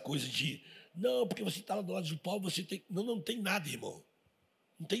essa coisa de, não, porque você está lá do lado do povo, você tem... Não, não tem nada, irmão.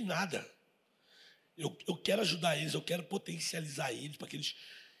 Não tem nada. Eu quero ajudar eles, eu quero potencializar eles para que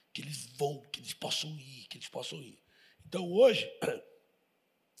eles vão, que eles possam ir. Então, hoje,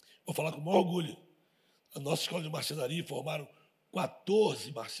 vou falar com o maior orgulho, a nossa escola de marcenaria formaram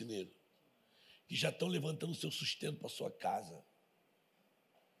 14 marceneiros que já estão levantando o seu sustento para a sua casa.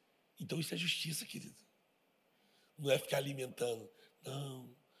 Então, isso é justiça, querido. Não é ficar alimentando.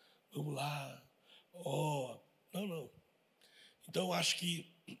 Não, vamos lá. Não. Então, eu acho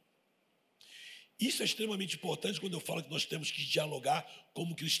que isso é extremamente importante quando eu falo que nós temos que dialogar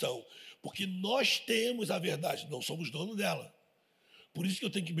como cristão. Porque nós temos a verdade, não somos donos dela. Por isso que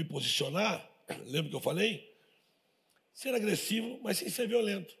eu tenho que me posicionar, lembra que eu falei? Ser agressivo, mas sem ser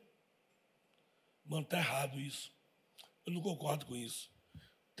violento. Mano, está errado isso. Eu não concordo com isso.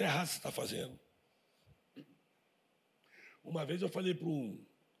 Está errado o que você está fazendo. Uma vez eu falei para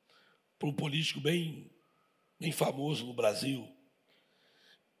um político bem famoso no Brasil,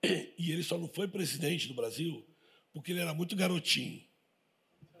 e ele só não foi presidente do Brasil porque ele era muito garotinho.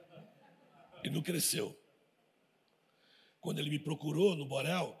 Ele não cresceu. Quando ele me procurou no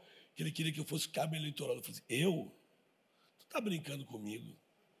Borel, que ele queria que eu fosse cabo eleitoral, eu falei assim, eu? Tu está brincando comigo?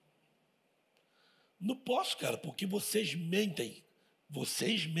 Não posso, cara, porque vocês mentem.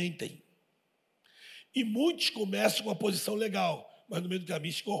 Vocês mentem. E muitos começam com uma posição legal, mas no meio do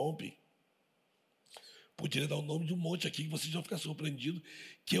caminho se corrompem. Poderia dar o nome de um monte aqui que vocês vão ficar surpreendidos,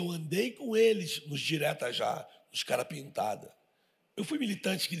 que eu andei com eles nos direta já, nos cara pintada. Eu fui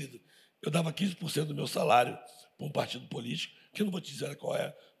militante, querido. Eu dava 15% do meu salário para um partido político, que eu não vou te dizer qual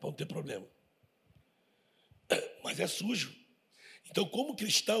é, para não ter problema. Mas é sujo. Então, como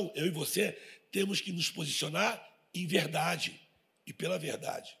cristão, eu e você temos que nos posicionar em verdade e pela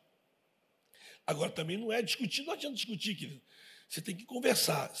verdade. Agora, também não é discutir, não adianta discutir, querido. Você tem que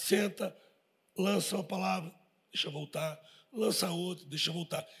conversar. Senta, lança uma palavra, deixa voltar, lança outra, deixa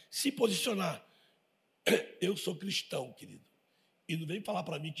voltar. Se posicionar. Eu sou cristão, querido. E não vem falar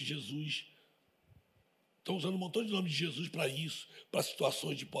para mim que Jesus... Estão usando um montão de nome de Jesus para isso, para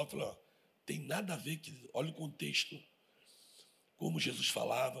situações de pobre. Falei, tem nada a ver, querido. Olha o contexto. Como Jesus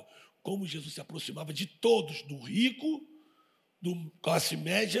falava, como Jesus se aproximava de todos, do rico, do classe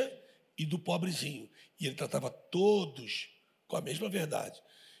média e do pobrezinho. E ele tratava todos com a mesma verdade.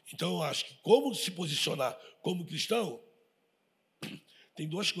 Então, eu acho que como se posicionar como cristão, tem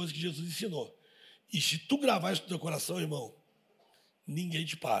duas coisas que Jesus ensinou. E se tu gravar isso no teu coração, irmão, ninguém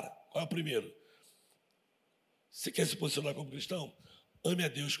te para. Qual é o primeiro? Você quer se posicionar como cristão? Ame a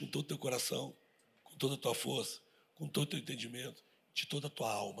Deus com todo o teu coração, com toda a tua força, com todo o teu entendimento, de toda a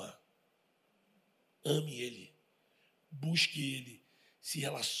tua alma. Ame Ele, busque Ele, se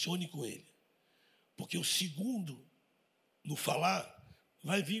relacione com Ele. Porque o segundo, no falar,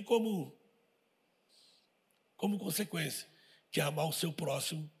 vai vir como consequência, que é amar o seu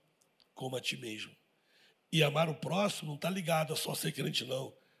próximo como a ti mesmo. E amar o próximo não está ligado a só ser crente,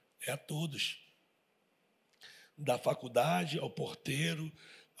 não. É a todos. Da faculdade ao porteiro,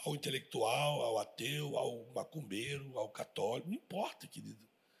 ao intelectual, ao ateu, ao macumbeiro, ao católico. Não importa, querido.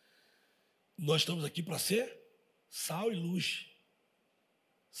 Nós estamos aqui para ser sal e luz.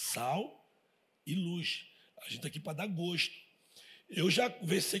 Sal e luz. A gente está aqui para dar gosto. Eu já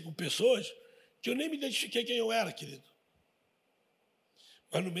conversei com pessoas que eu nem me identifiquei quem eu era, querido.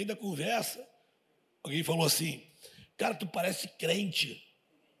 Mas no meio da conversa, alguém falou assim, cara, tu parece crente.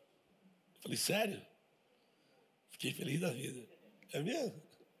 Eu falei, sério? Fiquei feliz da vida. É mesmo?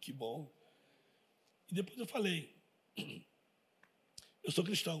 Que bom. E depois eu falei, eu sou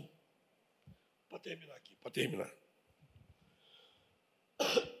cristão. Pode terminar aqui, pode terminar.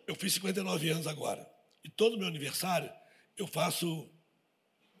 Eu fiz 59 anos agora. E todo meu aniversário eu faço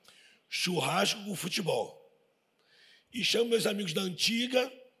churrasco com futebol. E chamo meus amigos da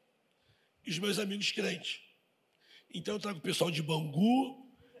antiga e os meus amigos crentes. Então eu trago o pessoal de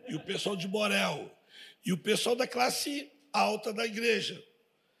Bangu e o pessoal de Borel. E o pessoal da classe alta da igreja.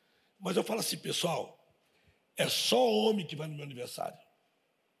 Mas eu falo assim, pessoal, é só homem que vai no meu aniversário.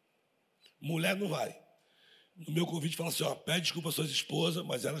 Mulher não vai. No meu convite fala assim, pede desculpa às suas esposas,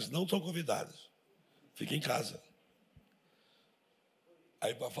 mas elas não são convidadas. Fica em casa.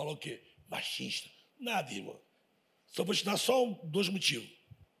 Aí vai falar o quê? Machista. Nada, irmão. Só vou te dar só dois motivos.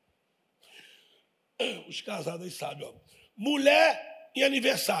 Os casados aí sabem, mulher em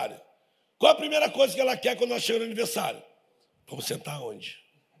aniversário. Qual a primeira coisa que ela quer quando ela chega no aniversário? Vamos sentar onde?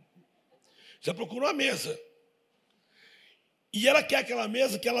 Já procura uma mesa. E ela quer aquela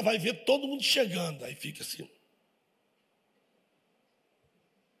mesa que ela vai ver todo mundo chegando. Aí fica assim.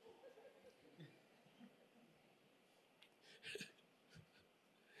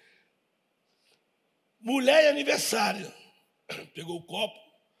 Mulher e aniversário. Pegou o copo,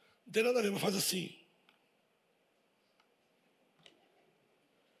 não tem nada a ver, mas faz assim.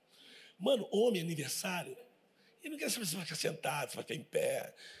 Mano, homem, aniversário, ele não quer saber se vai ficar sentado, se vai ficar em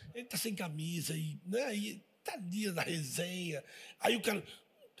pé. Ele está sem camisa, e tá ali na resenha. Aí o cara,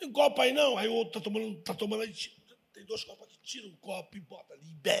 tem copo aí não? Aí o outro tá tomando aí, tem 2 copos aqui, tira um copo e bota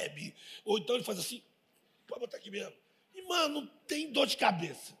ali, bebe. Ou então ele faz assim, pode botar aqui mesmo. E, mano, tem dor de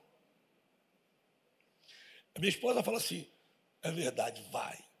cabeça. A minha esposa fala assim, é verdade,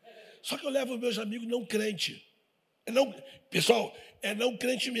 vai. Só que eu levo meus amigos não crente. Pessoal, é não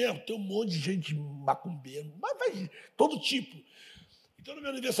crente mesmo. Tem um monte de gente macumbeiro, mas vai todo tipo. Então, no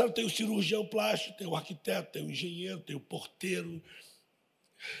meu aniversário tem o cirurgião plástico, tem o arquiteto, tem o engenheiro, tem o porteiro,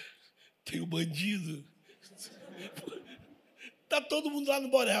 tem o bandido. Está todo mundo lá no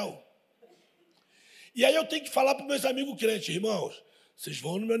Borel. E aí eu tenho que falar para os meus amigos crentes, irmãos, vocês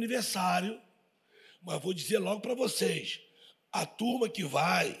vão no meu aniversário, mas vou dizer logo para vocês, a turma que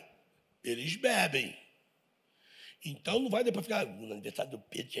vai, eles bebem. Então não vai dar para ficar no aniversário do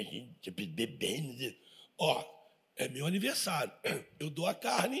Pedro, a gente bebendo. Ó, é meu aniversário. Eu dou a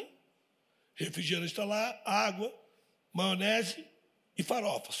carne, refrigerante está lá, água, maionese e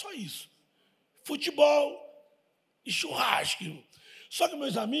farofa. Só isso. Futebol e churrasco. Só que,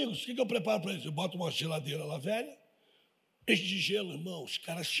 meus amigos, o que eu preparo para eles? Eu boto uma geladeira lá velha, enche de gelo, irmão, os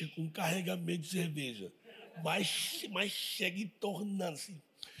caras chegam com um carregamento de cerveja. Mas chega entornando assim.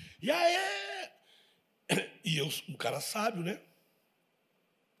 E aí... E eu, um cara sábio, né?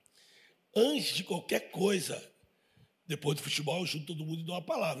 Antes de qualquer coisa, depois do futebol, eu junto todo mundo e dou uma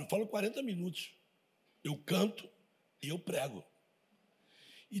palavra. Eu falo 40 minutos. Eu canto e eu prego.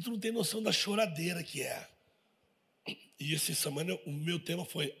 E tu não tem noção da choradeira que é. E essa semana o meu tema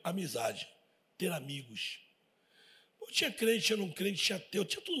foi amizade, ter amigos. Eu tinha crente, tinha não crente, tinha ateu,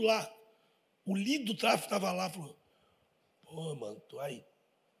 tinha tudo lá. O líder do tráfico estava lá, falou, pô, mano, tu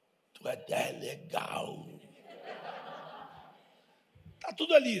é legal. Está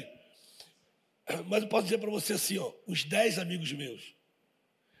tudo ali. Mas eu posso dizer para você assim, ó, uns 10 amigos meus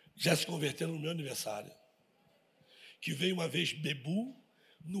já se converteram no meu aniversário. Que veio uma vez bebu,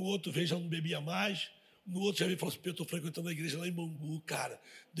 no outro vez já não bebia mais, no outro já veio e falou assim, eu estou frequentando a igreja lá em Bangu, cara,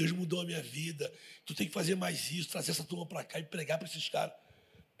 Deus mudou a minha vida, tu tem que fazer mais isso, trazer essa turma para cá e pregar para esses caras.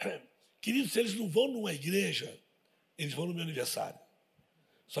 Queridos, se eles não vão numa igreja, eles vão no meu aniversário.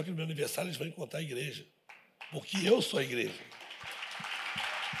 Só que no meu aniversário eles vão encontrar a igreja. Porque eu sou a igreja.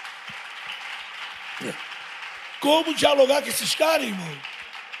 Como dialogar com esses caras, irmão?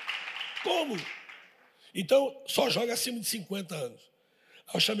 Como? Então, só joga acima de 50 anos.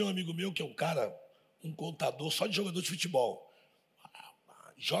 Aí eu chamei um amigo meu, que é um cara, um contador só de jogador de futebol.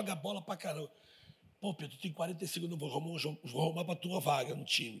 Joga a bola pra caramba. Pô, Pedro, tem 45 anos, vou arrumar pra tua vaga no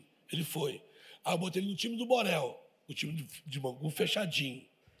time. Ele foi. Aí eu botei ele no time do Borel, o time de Bangu fechadinho.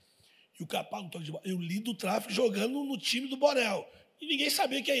 E o capaz, eu li do tráfico jogando no time do Borel. E ninguém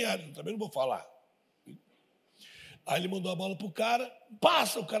sabia quem era, eu também não vou falar. Aí ele mandou a bola pro cara,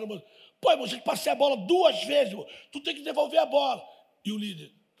 passa, o cara mandou. Pô, irmão, já te passei a bola 2 vezes, irmão. Tu tem que devolver a bola. E o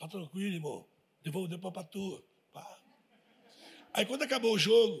líder, tá tranquilo, irmão, devolve pra tu. Pá. Aí quando acabou o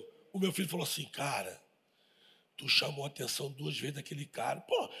jogo, o meu filho falou assim, cara, tu chamou a atenção 2 vezes daquele cara.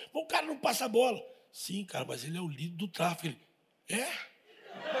 Pô, o cara não passa a bola. Sim, cara, mas ele é o líder do tráfico. Ele, é?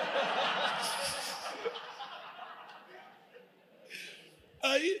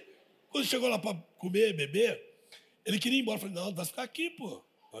 Aí, quando chegou lá para comer, beber, ele queria ir embora. Eu falei, não, vai ficar aqui, pô.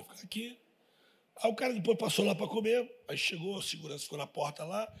 Vai ficar aqui. Aí o cara depois passou lá para comer. Aí chegou, a segurança ficou na porta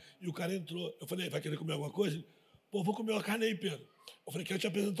lá, e o cara entrou. Eu falei, vai querer comer alguma coisa? Ele, pô, vou comer uma carne aí, Pedro. Eu falei, quero te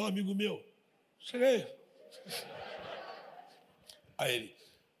apresentar um amigo meu. Cheguei. Aí ele,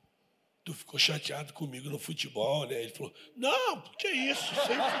 tu ficou chateado comigo no futebol, né? Ele falou, não, que isso?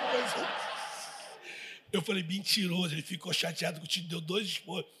 Sempre coisa. Eu falei, mentiroso, ele ficou chateado que te deu 2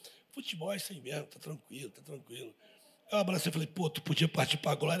 esporros. Futebol é isso aí mesmo, tá tranquilo, tá tranquilo. Eu abracei e falei, pô, tu podia partir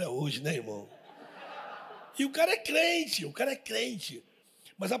para a glória hoje, né, irmão? E o cara é crente,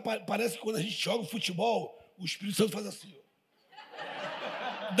 Mas parece que quando a gente joga futebol, o Espírito Santo faz assim, ó.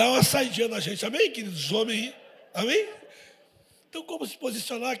 Dá uma saidinha na gente, amém, queridos? Os homens aí, amém? Então, como se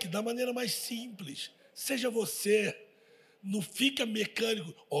posicionar aqui? Da maneira mais simples. Seja você. Não fica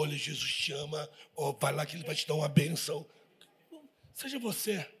mecânico. Olha, Jesus te ama. Oh, vai lá que ele vai te dar uma bênção. Seja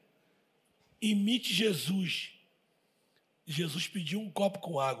você. Imite Jesus. Jesus pediu um copo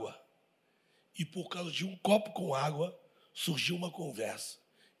com água. E por causa de um copo com água, surgiu uma conversa.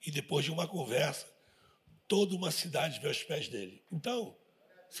 E depois de uma conversa, toda uma cidade veio aos pés dele. Então,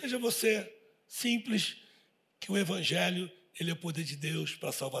 seja você simples, que o Evangelho, ele é o poder de Deus para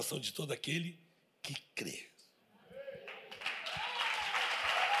a salvação de todo aquele que crê.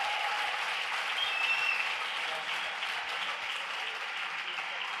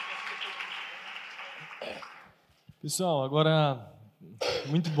 Pessoal, agora,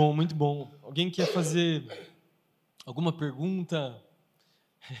 muito bom, muito bom. Alguém quer fazer alguma pergunta?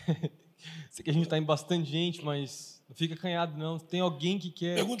 Sei que a gente está em bastante gente, mas não fica acanhado, não. Tem alguém que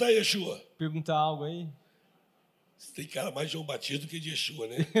quer... Pergunta aí, Yeshua. Perguntar algo aí? Você tem cara mais de João Batista do que de Yeshua,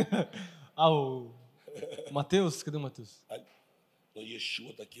 né? O Matheus? Cadê o Matheus? O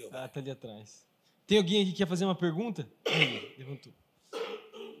Yeshua está aqui, ó. Tá ali atrás. Tem alguém aqui que quer fazer uma pergunta? Aí, levantou.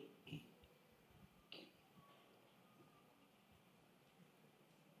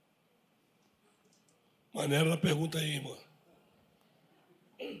 Maneira na pergunta aí, irmã.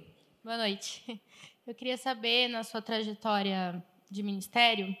 Boa noite. Eu queria saber, na sua trajetória de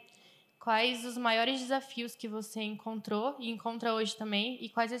ministério, quais os maiores desafios que você encontrou e encontra hoje também, e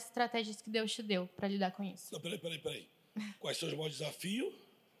quais as estratégias que Deus te deu para lidar com isso? Não, peraí. Quais são os maiores desafios?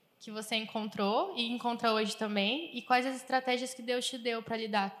 Que você encontrou e encontra hoje também, e quais as estratégias que Deus te deu para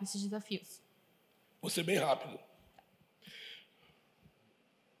lidar com esses desafios? Vou ser bem rápido.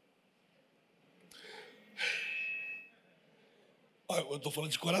 Eu estou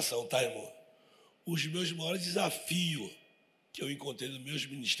falando de coração, tá, irmão? Os meus maiores desafios que eu encontrei no meu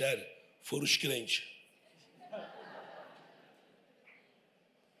ministério foram os crentes.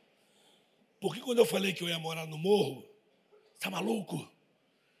 Porque quando eu falei que eu ia morar no morro, tá maluco?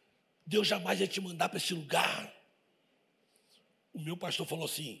 Deus jamais ia te mandar para esse lugar. O meu pastor falou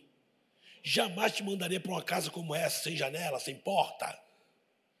assim: jamais te mandaria para uma casa como essa, sem janela, sem porta.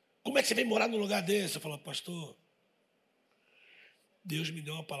 Como é que você vem morar num lugar desse? Eu falei: pastor, Deus me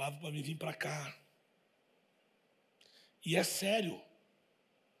deu uma palavra para mim vir para cá. E é sério.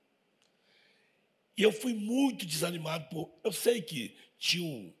 E eu fui muito desanimado. Eu sei que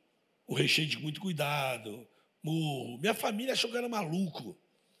tinha um recheio de muito cuidado, morro. Minha família achou que eu era maluco.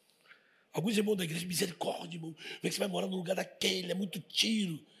 Alguns irmãos da igreja, misericórdia, irmão. Como é que você vai morar no lugar daquele? É muito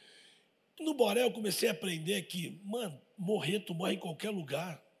tiro. No Borel eu comecei a aprender que, mano, morrer, tu morre em qualquer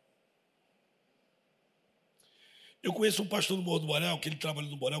lugar. Eu conheço um pastor no Morro do Borel, que ele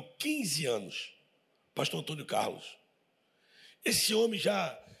trabalhou no Borel 15 anos. Pastor Antônio Carlos. Esse homem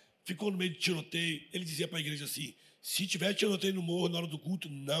já ficou no meio de tiroteio. Ele dizia para a igreja assim: se tiver tiroteio no morro na hora do culto,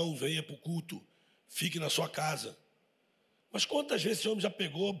 não venha para o culto. Fique na sua casa. Mas quantas vezes esse homem já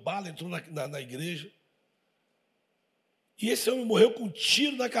pegou bala, entrou na igreja? E esse homem morreu com um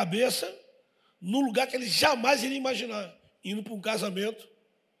tiro na cabeça, num lugar que ele jamais iria imaginar. Indo para um casamento,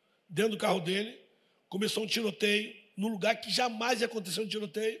 dentro do carro dele, começou um tiroteio, num lugar que jamais ia acontecer um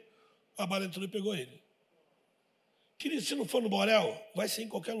tiroteio, a bala entrou e pegou ele. Querido, se não for no Borel, vai ser em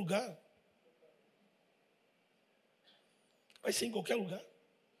qualquer lugar. Vai ser em qualquer lugar.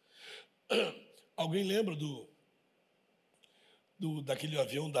 Alguém lembra daquele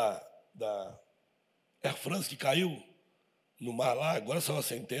avião da Air France que caiu no mar lá? Agora saiu a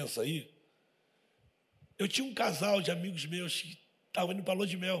sentença aí. Eu tinha um casal de amigos meus que estavam indo para a lua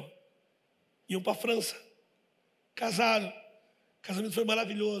de mel. Iam para a França. Casaram. O casamento foi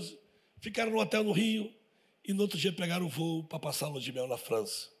maravilhoso. Ficaram no hotel no Rio. E no outro dia pegaram o voo para passar a lua de mel na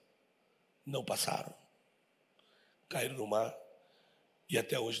França. Não passaram. Caíram no mar. E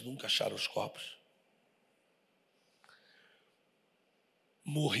até hoje nunca acharam os corpos.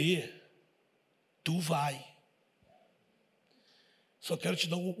 Morrer, tu vai. Só quero te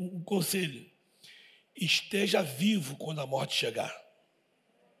dar um conselho. Esteja vivo quando a morte chegar.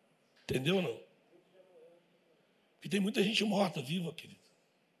 Entendeu ou não? Porque tem muita gente morta, viva, querido.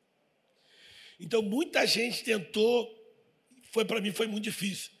 Então, muita gente tentou, para mim foi muito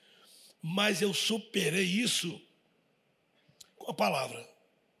difícil. Mas eu superei isso com a palavra.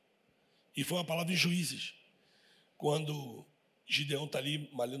 E foi uma palavra em Juízes. Quando Gideão está ali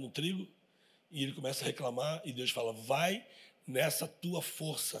malhando o trigo, e ele começa a reclamar, e Deus fala: vai nessa tua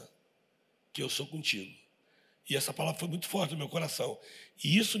força, que eu sou contigo. E essa palavra foi muito forte no meu coração.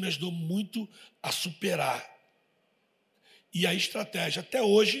 E isso me ajudou muito a superar. E a estratégia, até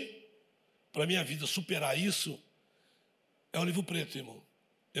hoje, para a minha vida, superar isso, é o livro preto, irmão.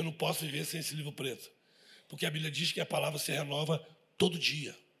 Eu não posso viver sem esse livro preto. Porque a Bíblia diz que a palavra se renova todo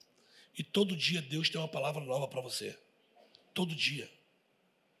dia. E todo dia Deus tem uma palavra nova para você. Todo dia.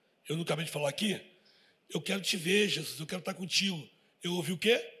 Eu não acabei de falar aqui? Eu quero te ver, Jesus, eu quero estar contigo. Eu ouvi o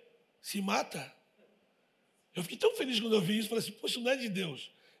quê? Se mata. Eu fiquei tão feliz quando eu ouvi isso. Falei assim: poxa, não é de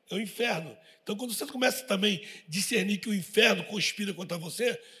Deus, é o inferno. Então, quando você começa também a discernir que o inferno conspira contra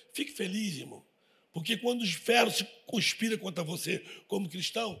você, fique feliz, irmão. Porque quando o inferno se conspira contra você como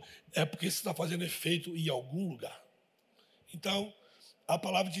cristão, é porque você está fazendo efeito em algum lugar. Então, a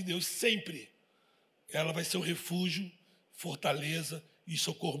palavra de Deus sempre ela vai ser um refúgio, fortaleza e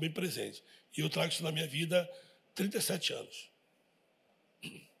socorro bem presente. E eu trago isso na minha vida há 37 anos.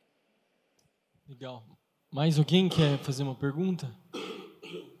 Legal. Mais alguém quer fazer uma pergunta?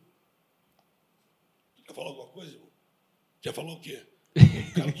 Quer falar alguma coisa, irmão? Já falou o quê?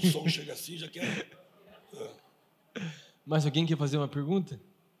 O cara do som chega assim, já quer... Mais alguém quer fazer uma pergunta?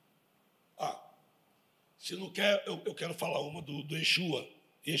 Se não quer, eu quero falar uma do Yeshua.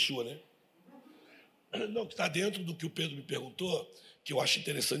 Yeshua, né? Não, que está dentro do que o Pedro me perguntou, que eu acho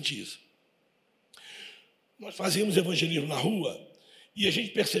interessante isso. Nós fazíamos evangelismo na rua e a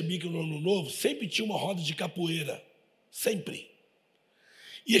gente percebia que no Ano Novo sempre tinha uma roda de capoeira. Sempre.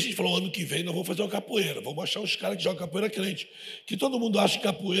 E a gente falou, ano que vem nós vamos fazer uma capoeira. Vamos achar uns caras que jogam capoeira crente. Que todo mundo acha que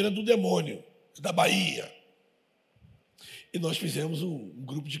capoeira é do demônio, da Bahia. E nós fizemos um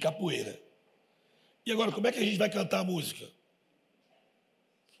grupo de capoeira. E agora, como é que a gente vai cantar a música?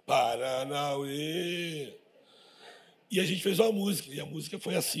 Paranauê. E a gente fez uma música, e a música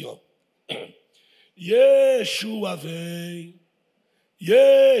foi assim, ó. Yeshua vem,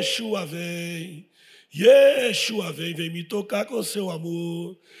 Yeshua vem, Yeshua vem, vem me tocar com seu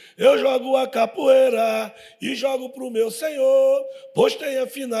amor. Eu jogo a capoeira e jogo pro meu Senhor, pois tem a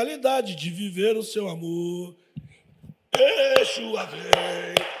finalidade de viver o seu amor. Yeshua vem.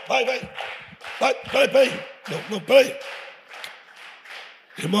 Vai, vai. Vai, peraí. Não, peraí.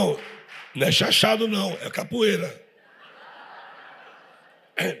 Irmão, não é chachado, não, é capoeira.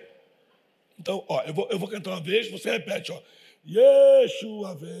 Então, ó, eu vou cantar uma vez, você repete, ó.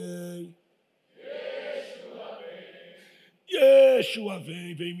 Yeshua vem. Yeshua vem. Yeshua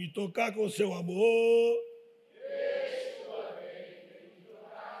vem, vem me tocar com seu amor. Yeshua vem me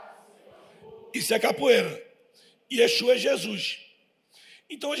tocar com seu amor. Isso é capoeira. Yeshua é Jesus.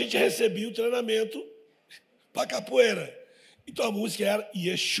 Então a gente recebia o treinamento para capoeira. Então a música era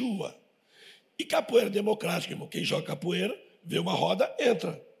Yeshua. E capoeira democrática, irmão. Quem joga capoeira, vê uma roda,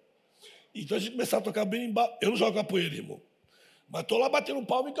 entra. Então a gente começava a tocar berimbau. Eu não jogo capoeira, irmão. Mas estou lá batendo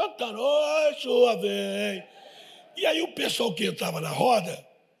palma e cantando. Ô, Yeshua, vem. E aí o pessoal que entrava na roda,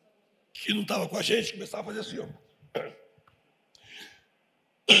 que não estava com a gente, começava a fazer assim, ó.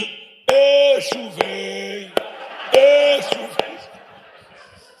 Yeshua, vem. Yeshua, vem.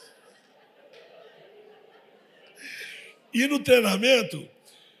 E no treinamento,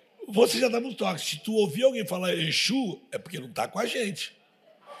 você já dá muito toque. Se tu ouvir alguém falar Exu, é porque não está com a gente.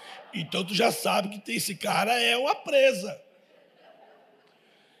 Então tu já sabe que esse cara é uma presa.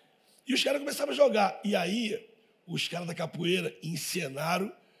 E os caras começaram a jogar. E aí, os caras da capoeira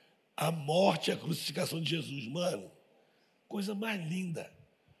encenaram a morte e a crucificação de Jesus. Mano, coisa mais linda.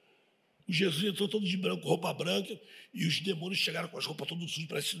 O Jesus entrou todo de branco, roupa branca, e os demônios chegaram com as roupas todas sujas,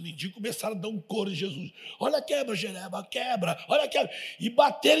 parecendo mendigo, e começaram a dar um coro em Jesus. Olha a quebra, Jereba, quebra, olha a quebra. E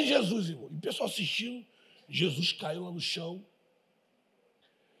bateram em Jesus, irmão. E o pessoal assistindo, Jesus caiu lá no chão.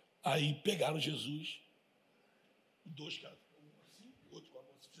 Aí pegaram Jesus, dois caras, um assim, o outro com a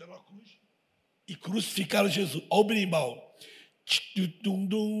mão, fizeram uma cruz, e crucificaram Jesus. Olha o berimbau.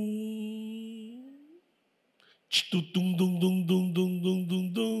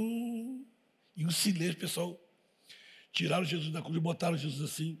 E um silêncio, pessoal. Tiraram Jesus da cruz e botaram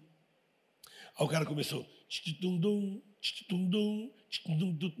Jesus assim. Aí o cara começou.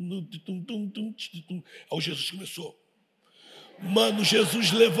 Aí o Jesus começou. Mano,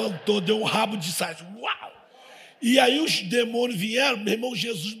 Jesus levantou, deu um rabo de saia. Uau! E aí os demônios vieram, meu irmão,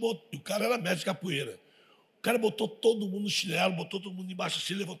 Jesus botou. O cara era mestre de capoeira. O cara botou todo mundo no chinelo, botou todo mundo embaixo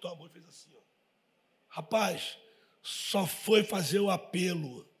assim, levantou a mão e fez assim, ó. Rapaz, só foi fazer o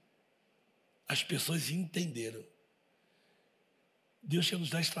apelo. As pessoas entenderam. Deus quer nos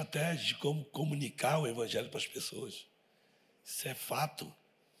dar estratégia de como comunicar o evangelho para as pessoas. Isso é fato.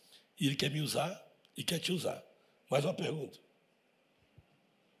 E Ele quer me usar e quer te usar. Mais uma pergunta.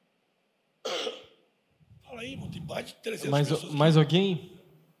 Fala aí, irmão, tem mais de 300 pessoas. Mais alguém?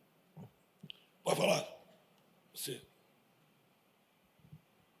 Pode falar. Você.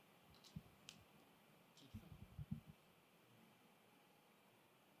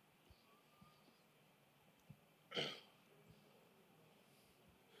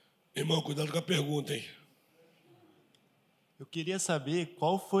 Irmão, cuidado com a pergunta, hein? Eu queria saber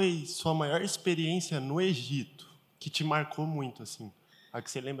qual foi sua maior experiência no Egito, que te marcou muito, assim, a que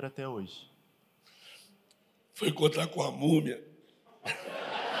você lembra até hoje. Foi encontrar com a múmia.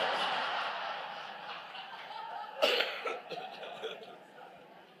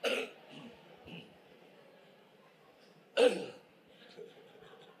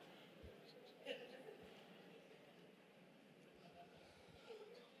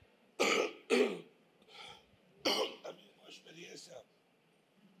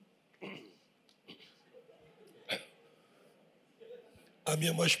 a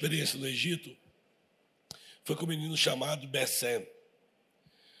minha maior experiência no Egito foi com um menino chamado Bessem.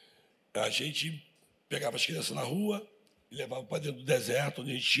 A gente pegava as crianças na rua e levava para dentro do deserto,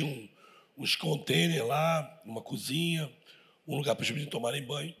 onde a gente tinha uns containers lá, uma cozinha, um lugar para os meninos tomarem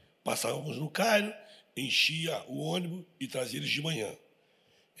banho. Passávamos no Cairo, enchia o ônibus e trazia eles de manhã.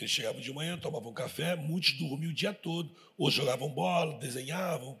 Eles chegavam de manhã, tomavam café, muitos dormiam o dia todo, ou jogavam bola,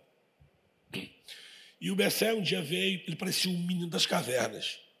 desenhavam. E o Bessem um dia veio, ele parecia um menino das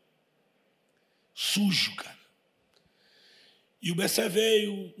cavernas. Sujo, cara. E o Bessem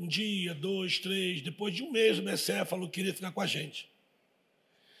veio um dia, 2, 3, depois de um mês o Bessem falou que queria ficar com a gente.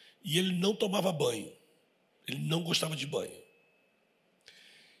 E ele não tomava banho. Ele não gostava de banho.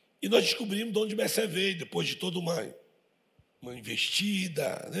 E nós descobrimos de onde o Bessem veio, depois de toda uma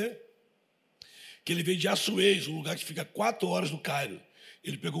investida, né? Que ele veio de Assuez, um lugar que fica 4 horas no Cairo.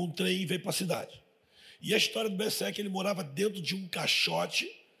 Ele pegou um trem e veio para a cidade. E a história do Bessem é que ele morava dentro de um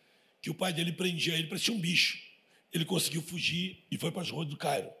caixote que o pai dele prendia ele, parecia um bicho. Ele conseguiu fugir e foi para as ruas do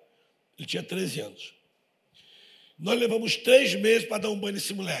Cairo. Ele tinha 13 anos. Nós levamos 3 meses para dar um banho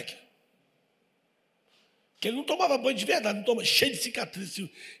nesse moleque. Que ele não tomava banho de verdade, não tomava, cheio de cicatrizes.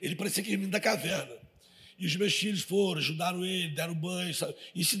 Ele parecia aquele menino da caverna. E os meus filhos foram, ajudaram ele, deram banho, sabe,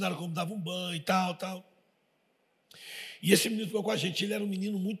 ensinaram como dava um banho e tal. E esse menino ficou com a gente. Ele era um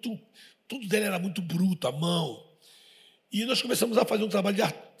menino muito... Tudo dele era muito bruto, à mão. E nós começamos a fazer um trabalho de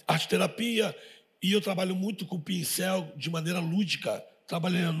arte-terapia, e eu trabalho muito com pincel de maneira lúdica,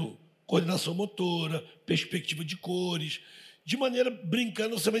 trabalhando coordenação motora, perspectiva de cores, de maneira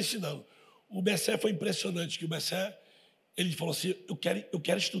brincando, você vai ensinando. O Bessem foi impressionante, que o Bessem, ele falou assim, eu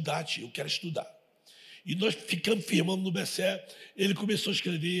quero estudar, tio, eu quero estudar. E nós ficamos firmando no Bessem, ele começou a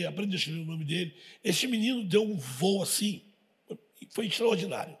escrever, aprendeu a escrever o nome dele. Esse menino deu um voo assim, foi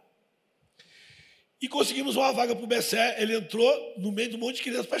extraordinário. E conseguimos uma vaga para o Bessem, ele entrou no meio de um monte de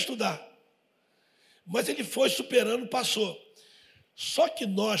crianças para estudar. Mas ele foi superando, passou. Só que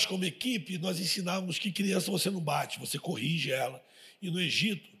nós, como equipe, nós ensinávamos que criança você não bate, você corrige ela. E no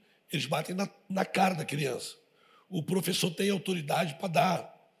Egito, eles batem na cara da criança. O professor tem autoridade para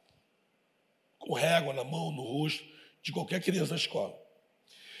dar com régua na mão, no rosto, de qualquer criança da escola.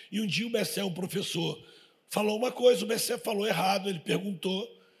 E um dia o Bessem, o professor, falou uma coisa, o Bessem falou errado, ele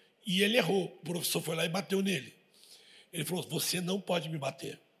perguntou, e ele errou. O professor foi lá e bateu nele. Ele falou, você não pode me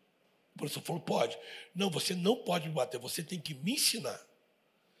bater. O professor falou, pode. Não, você não pode me bater, você tem que me ensinar.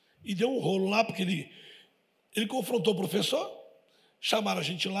 E deu um rolo lá, porque ele confrontou o professor, chamaram a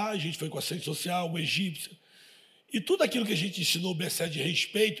gente lá, a gente foi com a assistente social, o egípcio, e tudo aquilo que a gente ensinou o Bessem de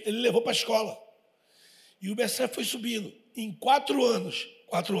respeito, ele levou para a escola. E o Bessem foi subindo. Em 4 anos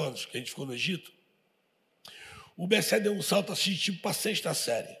que a gente ficou no Egito, o Bessem deu um salto assim, tipo para a 6ª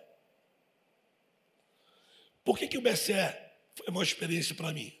série. Por que o Bessem foi uma experiência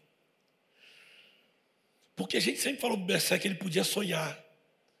para mim? Porque a gente sempre falou do Bessem que ele podia sonhar,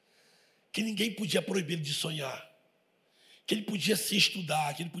 que ninguém podia proibir ele de sonhar, que ele podia se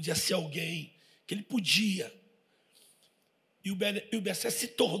estudar, que ele podia ser alguém, que ele podia. E o Bessem se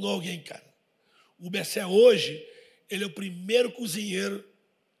tornou alguém, cara. O Bessem hoje, ele é o primeiro cozinheiro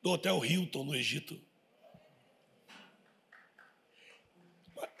do Hotel Hilton, no Egito.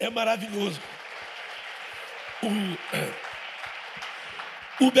 É maravilhoso.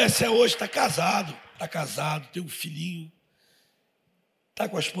 O Bessem hoje está casado, tem um filhinho, está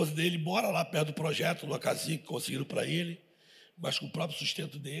com a esposa dele, mora lá perto do projeto, numa casinha que conseguiram para ele, mas com o próprio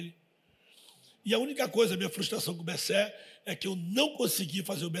sustento dele. E a única coisa, a minha frustração com o Bessem é que eu não consegui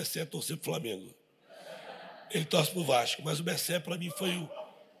fazer o Bessem torcer para o Flamengo. Ele torce para o Vasco, mas o Bessem para mim foi o...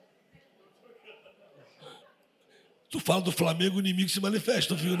 Tu fala do Flamengo, o inimigo se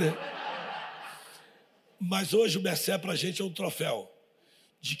manifesta, viu, né? Mas hoje o Bessem para a gente é um troféu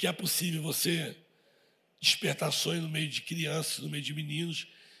de que é possível você despertar sonho no meio de crianças, no meio de meninos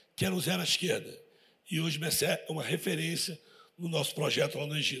que eram zero à esquerda. E hoje o Bessem é uma referência no nosso projeto lá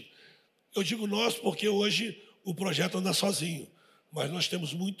no Egito. Eu digo nosso porque hoje o projeto anda sozinho, mas nós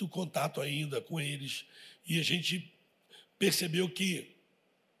temos muito contato ainda com eles e a gente percebeu que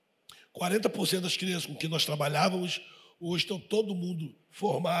 40% das crianças com quem nós trabalhávamos hoje estão todo mundo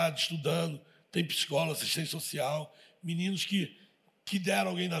formado, estudando, tem psicólogo, assistente social, meninos que deram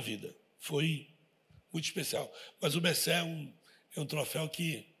alguém na vida. Foi muito especial. Mas o Bessem é um troféu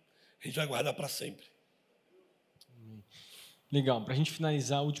que a gente vai guardar para sempre. Legal. Para a gente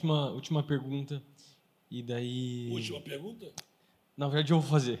finalizar, a última pergunta. E daí... Última pergunta? Na verdade, eu vou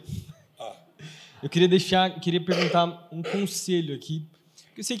fazer. Eu queria perguntar um conselho aqui.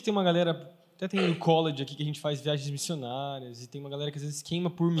 Eu sei que tem uma galera, até tem no college aqui, que a gente faz viagens missionárias, e tem uma galera que às vezes queima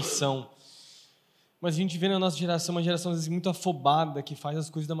por missão. Mas a gente vê na nossa geração uma geração, às vezes, muito afobada, que faz as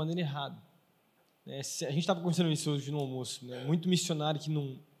coisas da maneira errada. A gente estava conversando isso hoje no almoço. Né? Muito missionário que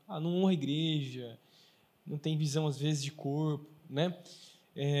não honra a igreja, não tem visão, às vezes, de corpo. Né?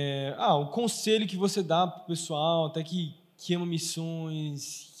 O conselho que você dá para o pessoal, até que ama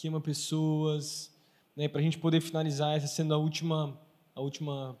missões, que ama pessoas, né? Para a gente poder finalizar, essa sendo a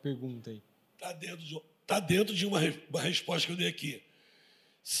última pergunta aí. Está dentro de uma resposta que eu dei aqui.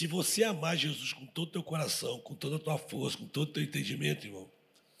 Se você amar Jesus com todo o teu coração, com toda a tua força, com todo o teu entendimento, irmão,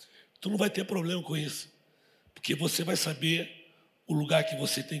 tu não vai ter problema com isso. Porque você vai saber o lugar que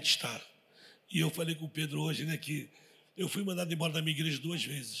você tem que estar. E eu falei com o Pedro hoje, né, que eu fui mandado embora da minha igreja 2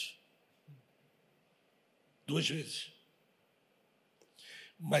 vezes. 2 vezes.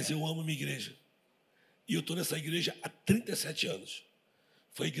 Mas eu amo a minha igreja. E eu estou nessa igreja há 37 anos.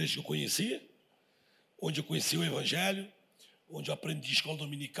 Foi a igreja que eu conhecia, onde eu conheci o Evangelho, onde eu aprendi escola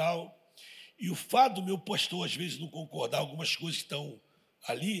dominical. E o fato do meu pastor, às vezes, não concordar com algumas coisas que estão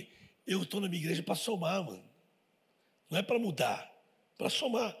ali, eu estou na minha igreja para somar, mano. Não é para mudar, para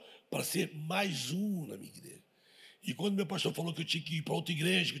somar, para ser mais um na minha igreja. E quando meu pastor falou que eu tinha que ir para outra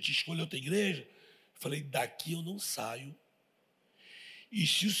igreja, que eu tinha que escolher outra igreja, eu falei, daqui eu não saio. E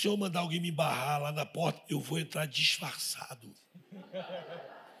se o senhor mandar alguém me barrar lá na porta, eu vou entrar disfarçado.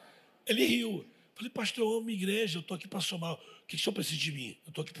 Ele riu. Falei, pastor, eu amo a igreja, eu estou aqui para somar. O que o senhor precisa de mim? Eu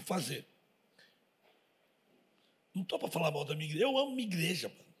estou aqui para fazer. Não estou para falar mal da minha igreja. Eu amo minha igreja,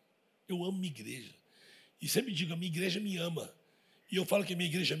 mano. Eu amo minha igreja. E sempre digo, a minha igreja me ama. E eu falo que a minha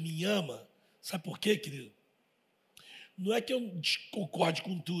igreja me ama. Sabe por quê, querido? Não é que eu concorde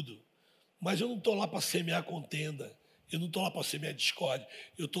com tudo, mas eu não estou lá para semear contenda. Eu não estou lá para semear discórdia.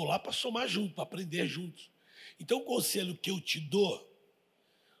 Eu estou lá para somar junto, para aprender juntos. Então, o conselho que eu te dou,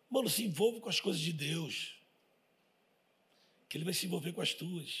 mano, se envolva com as coisas de Deus, que Ele vai se envolver com as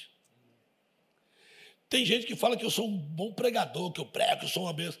tuas. Tem gente que fala que eu sou um bom pregador, que eu prego, que eu sou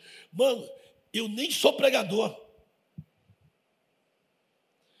uma bênção. Mano, eu nem sou pregador.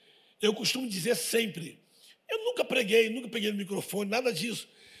 Eu costumo dizer sempre, eu nunca preguei, nunca peguei no microfone, nada disso.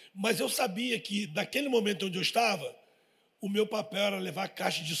 Mas eu sabia que, naquele momento onde eu estava, o meu papel era levar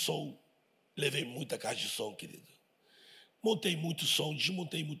caixa de som. Levei muita caixa de som, querido. Montei muito som,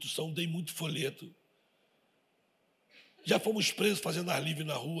 desmontei muito som, dei muito folheto. Já fomos presos fazendo ar livre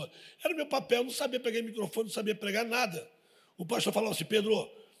na rua. Era o meu papel, não sabia pegar microfone, não sabia pregar nada. O pastor falava assim, Pedro,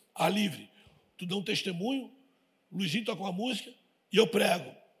 ar livre, tu dá um testemunho, o Luizinho toca uma música e eu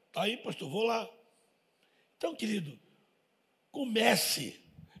prego. Tá aí, pastor, vou lá. Então, querido, comece.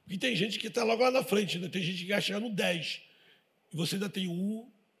 Porque tem gente que está logo lá na frente, né? Tem gente que vai chegar no 10. E você ainda tem o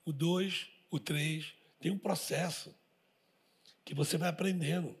 1, o 2, o 3. Tem um processo que você vai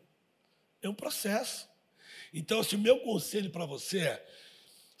aprendendo. É um processo. Então, assim, o meu conselho para você é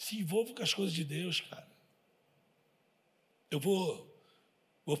se envolva com as coisas de Deus, cara. Eu vou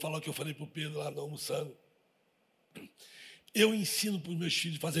falar o que eu falei para o Pedro lá no almoçando. Eu ensino para os meus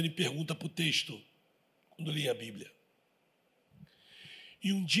filhos fazerem pergunta para o texto quando leem a Bíblia.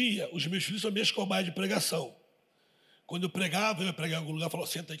 E um dia, os meus filhos são minhas cobaias de pregação. Quando eu pregava, eu ia pregar em algum lugar, falava,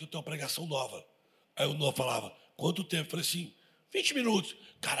 senta aí que eu tenho uma pregação nova. Aí o Noah falava, quanto tempo? Eu falei assim, 20 minutos.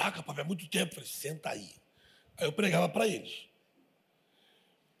 Caraca, papai, é muito tempo. Eu falei, senta aí. Aí eu pregava para eles.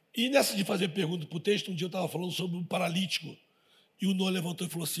 E nessa de fazer pergunta para o texto, um dia eu estava falando sobre um paralítico. E o Noah levantou e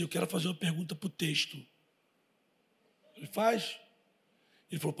falou assim, eu quero fazer uma pergunta para o texto. Ele faz.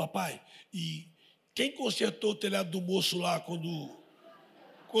 Ele falou, papai, e quem consertou o telhado do moço lá quando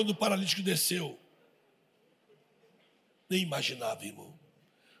o paralítico desceu? Nem imaginava, irmão.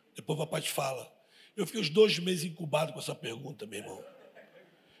 Depois o papai te fala. Eu fiquei uns 2 meses incubado com essa pergunta, meu irmão.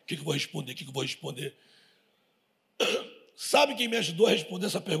 O que eu vou responder? O que eu vou responder? Sabe quem me ajudou a responder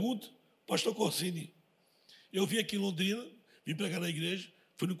essa pergunta? Pastor Corsini. Eu vim aqui em Londrina, vim pregar na igreja,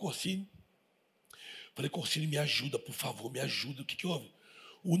 fui no Corsini. Falei, Corsini, me ajuda, por favor, me ajuda. O que houve?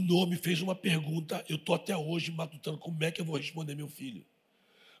 O nome fez uma pergunta, eu estou até hoje matutando como é que eu vou responder meu filho.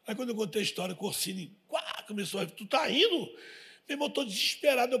 Aí quando eu contei a história, o Corsini começou a... Tu tá rindo? Meu irmão, estou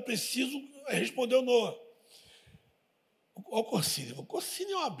desesperado, eu preciso responder o Noah. Olha o Corsini. O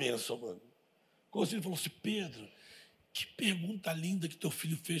Corsini é uma benção, mano. O Corsini falou assim, Pedro, que pergunta linda que teu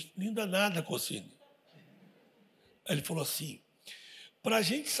filho fez. Linda nada, Corsini. Aí ele falou assim, para a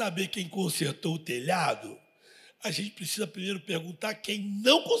gente saber quem consertou o telhado, a gente precisa primeiro perguntar quem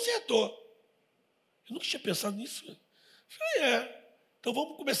não consertou. Eu nunca tinha pensado nisso. Eu falei, então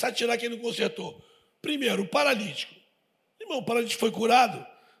vamos começar a tirar quem não consertou. Primeiro, o paralítico. Irmão, o paralítico foi curado?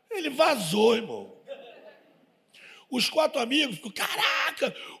 Ele vazou, irmão. Os 4 amigos ficam,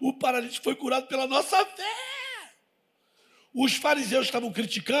 caraca, o paralítico foi curado pela nossa fé. Os fariseus estavam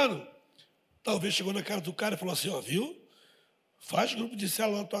criticando, Talvez chegou na cara do cara e falou assim, ó, viu? Faz grupo de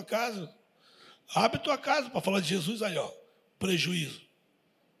célula na tua casa. Abre tua casa para falar de Jesus aí, ó. Prejuízo.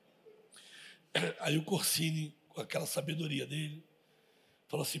 Aí o Corsini, com aquela sabedoria dele,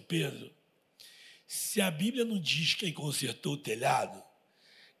 falou assim, Pedro, se a Bíblia não diz quem consertou o telhado,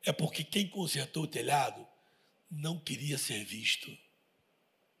 é porque quem consertou o telhado não queria ser visto.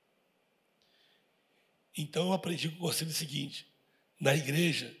 Então eu aprendi com o Corsini o seguinte, na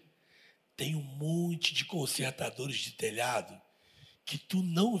igreja tem um monte de consertadores de telhado que tu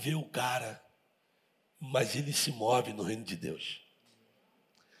não vê o cara, mas ele se move no reino de Deus.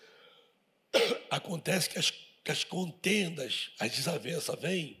 Acontece que as contendas, as desavenças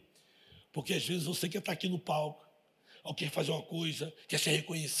vêm, porque às vezes você quer estar aqui no palco, ou quer fazer uma coisa, quer ser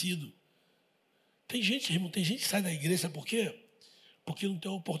reconhecido. Tem gente, irmão, tem gente que sai da igreja, sabe por quê? Porque não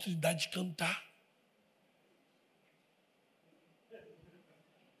tem a oportunidade de cantar.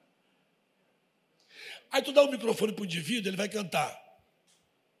 Aí tu dá o microfone para o indivíduo, ele vai cantar.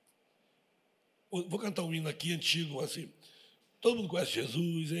 Vou cantar um hino aqui antigo, assim. Todo mundo conhece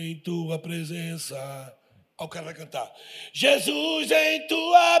Jesus em tua presença. Aí o cara vai cantar. Jesus em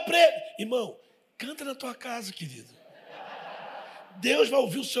tua presença. Irmão, canta na tua casa, querido. Deus vai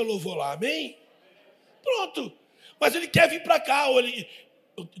ouvir o seu louvor lá, amém? Pronto. Mas ele quer vir para cá. Ou ele...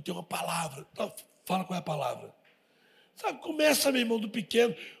 Eu tenho uma palavra. Fala qual é a palavra. Sabe, começa, meu irmão, do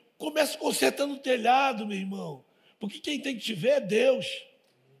pequeno. Começa consertando o telhado, meu irmão. Porque quem tem que te ver é Deus.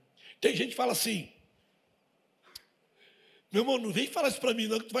 Tem gente que fala assim, meu irmão, não vem falar isso para mim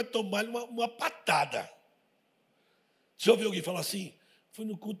não, que tu vai tomar uma patada. Você ouviu alguém falar assim, fui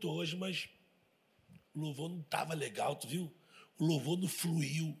no culto hoje, mas o louvor não estava legal, tu viu? O louvor não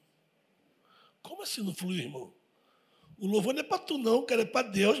fluiu. Como assim não fluiu, irmão? O louvor não é para tu não, cara, é para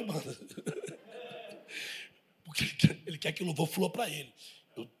Deus, mano. Porque ele quer que o louvor flua para ele.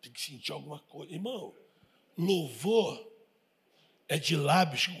 Eu tenho que sentir alguma coisa. Irmão, louvor é de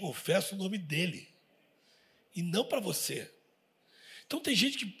lábios que confessa o nome dele. E não para você. Então tem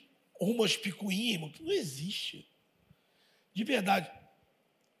gente que arruma umas picuinhas, irmão, que não existe. De verdade.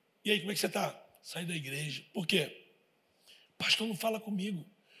 E aí, como é que você está? Sai da igreja. Por quê? O pastor não fala comigo.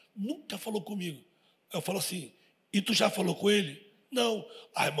 Nunca falou comigo. Eu falo assim, e tu já falou com ele? Não.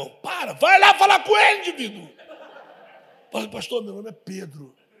 Ah, irmão, para. Vai lá falar com ele, indivíduo. Pastor, meu nome é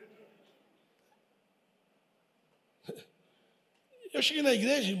Pedro. Eu cheguei na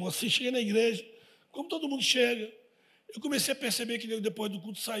igreja, irmão, assim, cheguei na igreja, como todo mundo chega. Eu comecei a perceber que depois do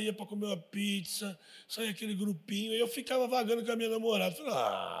culto saía para comer uma pizza, saía aquele grupinho, e eu ficava vagando com a minha namorada. Falei,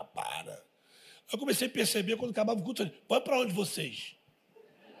 para. Eu comecei a perceber, quando acabava o culto, eu falei, vai para onde vocês?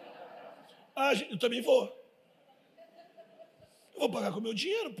 Eu também vou. Eu vou pagar com o meu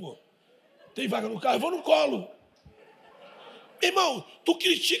dinheiro, pô. Tem vaga no carro, eu vou no colo. Irmão, tu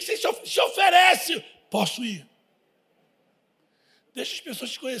critica, você se oferece. Posso ir? Deixa as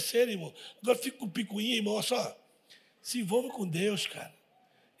pessoas te conhecerem, irmão. Agora fica com picuinha, irmão. Olha só. Se envolva com Deus, cara.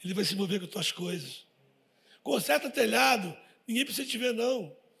 Ele vai se envolver com as tuas coisas. Conserta telhado. Ninguém precisa te ver,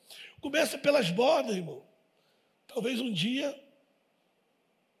 não. Começa pelas bordas, irmão. Talvez um dia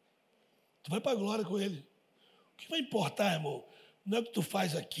tu vai para a glória com ele. O que vai importar, irmão, não é o que tu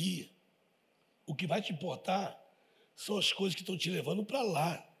faz aqui. O que vai te importar são as coisas que estão te levando para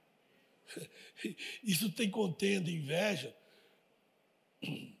lá. Isso tem contenda, inveja.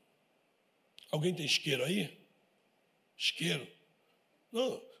 Alguém tem isqueiro aí? Isqueiro?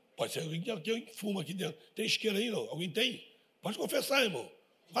 Não, pode ser alguém que fuma aqui dentro. Tem isqueiro aí, não? Alguém tem? Pode confessar, irmão.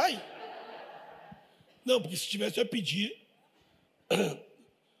 Vai. Não, porque se tivesse, eu ia pedir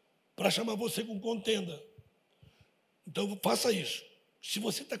para chamar você com contenda. Então, faça isso. Se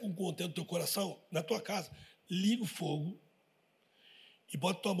você está com contenda no teu coração, na tua casa, liga o fogo e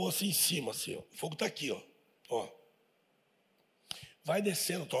bota tua mão assim em cima, assim, ó. O fogo está aqui, ó. Vai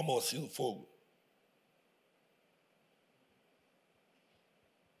descendo tua mão assim no fogo.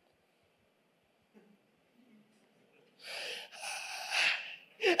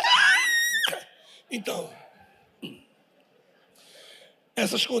 Então,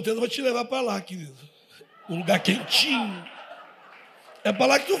 essas contendas vão te levar para lá, querido. Um lugar quentinho. É para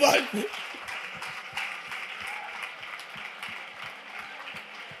lá que tu vai.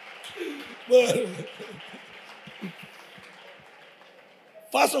 Mano,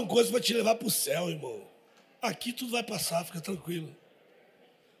 façam coisas para te levar para o céu, irmão. Aqui tudo vai passar, fica tranquilo.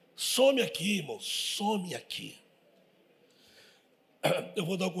 Some aqui, irmão, some aqui. Eu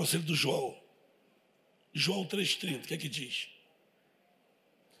vou dar o conselho do João. João 3,30, o que é que diz?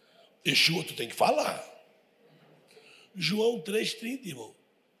 Yeshua, tu tem que falar. João 3,30, irmão.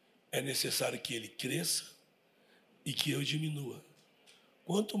 É necessário que ele cresça e que eu diminua.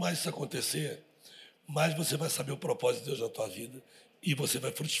 Quanto mais isso acontecer, mais você vai saber o propósito de Deus na tua vida e você vai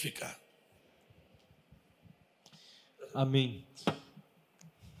frutificar. Amém.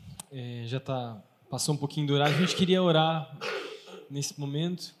 Passou um pouquinho do horário. A gente queria orar nesse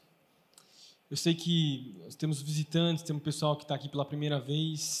momento. Eu sei que nós temos visitantes, temos pessoal que está aqui pela primeira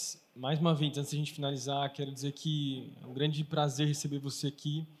vez. Mais uma vez, antes de a gente finalizar, quero dizer que é um grande prazer receber você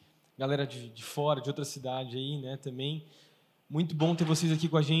aqui. Galera de fora, de outra cidade aí, né, também. Muito bom ter vocês aqui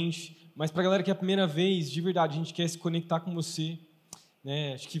com a gente. Mas para a galera que é a primeira vez, de verdade, a gente quer se conectar com você.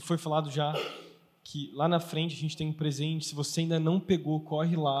 Né? Acho que foi falado já que lá na frente a gente tem um presente. Se você ainda não pegou,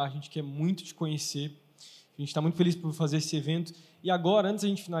 corre lá. A gente quer muito te conhecer. A gente está muito feliz por fazer esse evento. E agora, antes da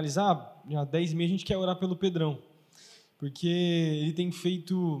gente finalizar, já 10h30, a gente quer orar pelo Pedrão. Porque ele tem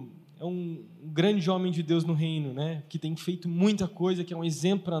feito... É um grande homem de Deus no reino, né? Que tem feito muita coisa, que é um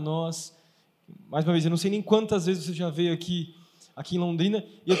exemplo para nós. Mais uma vez, eu não sei nem quantas vezes você já veio aqui em Londrina,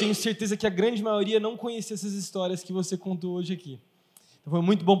 e eu tenho certeza que a grande maioria não conhecia essas histórias que você contou hoje aqui. Então, foi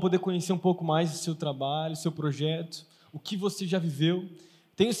muito bom poder conhecer um pouco mais do seu trabalho, do seu projeto, o que você já viveu.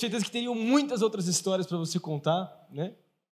 Tenho certeza que teriam muitas outras histórias para você contar, né?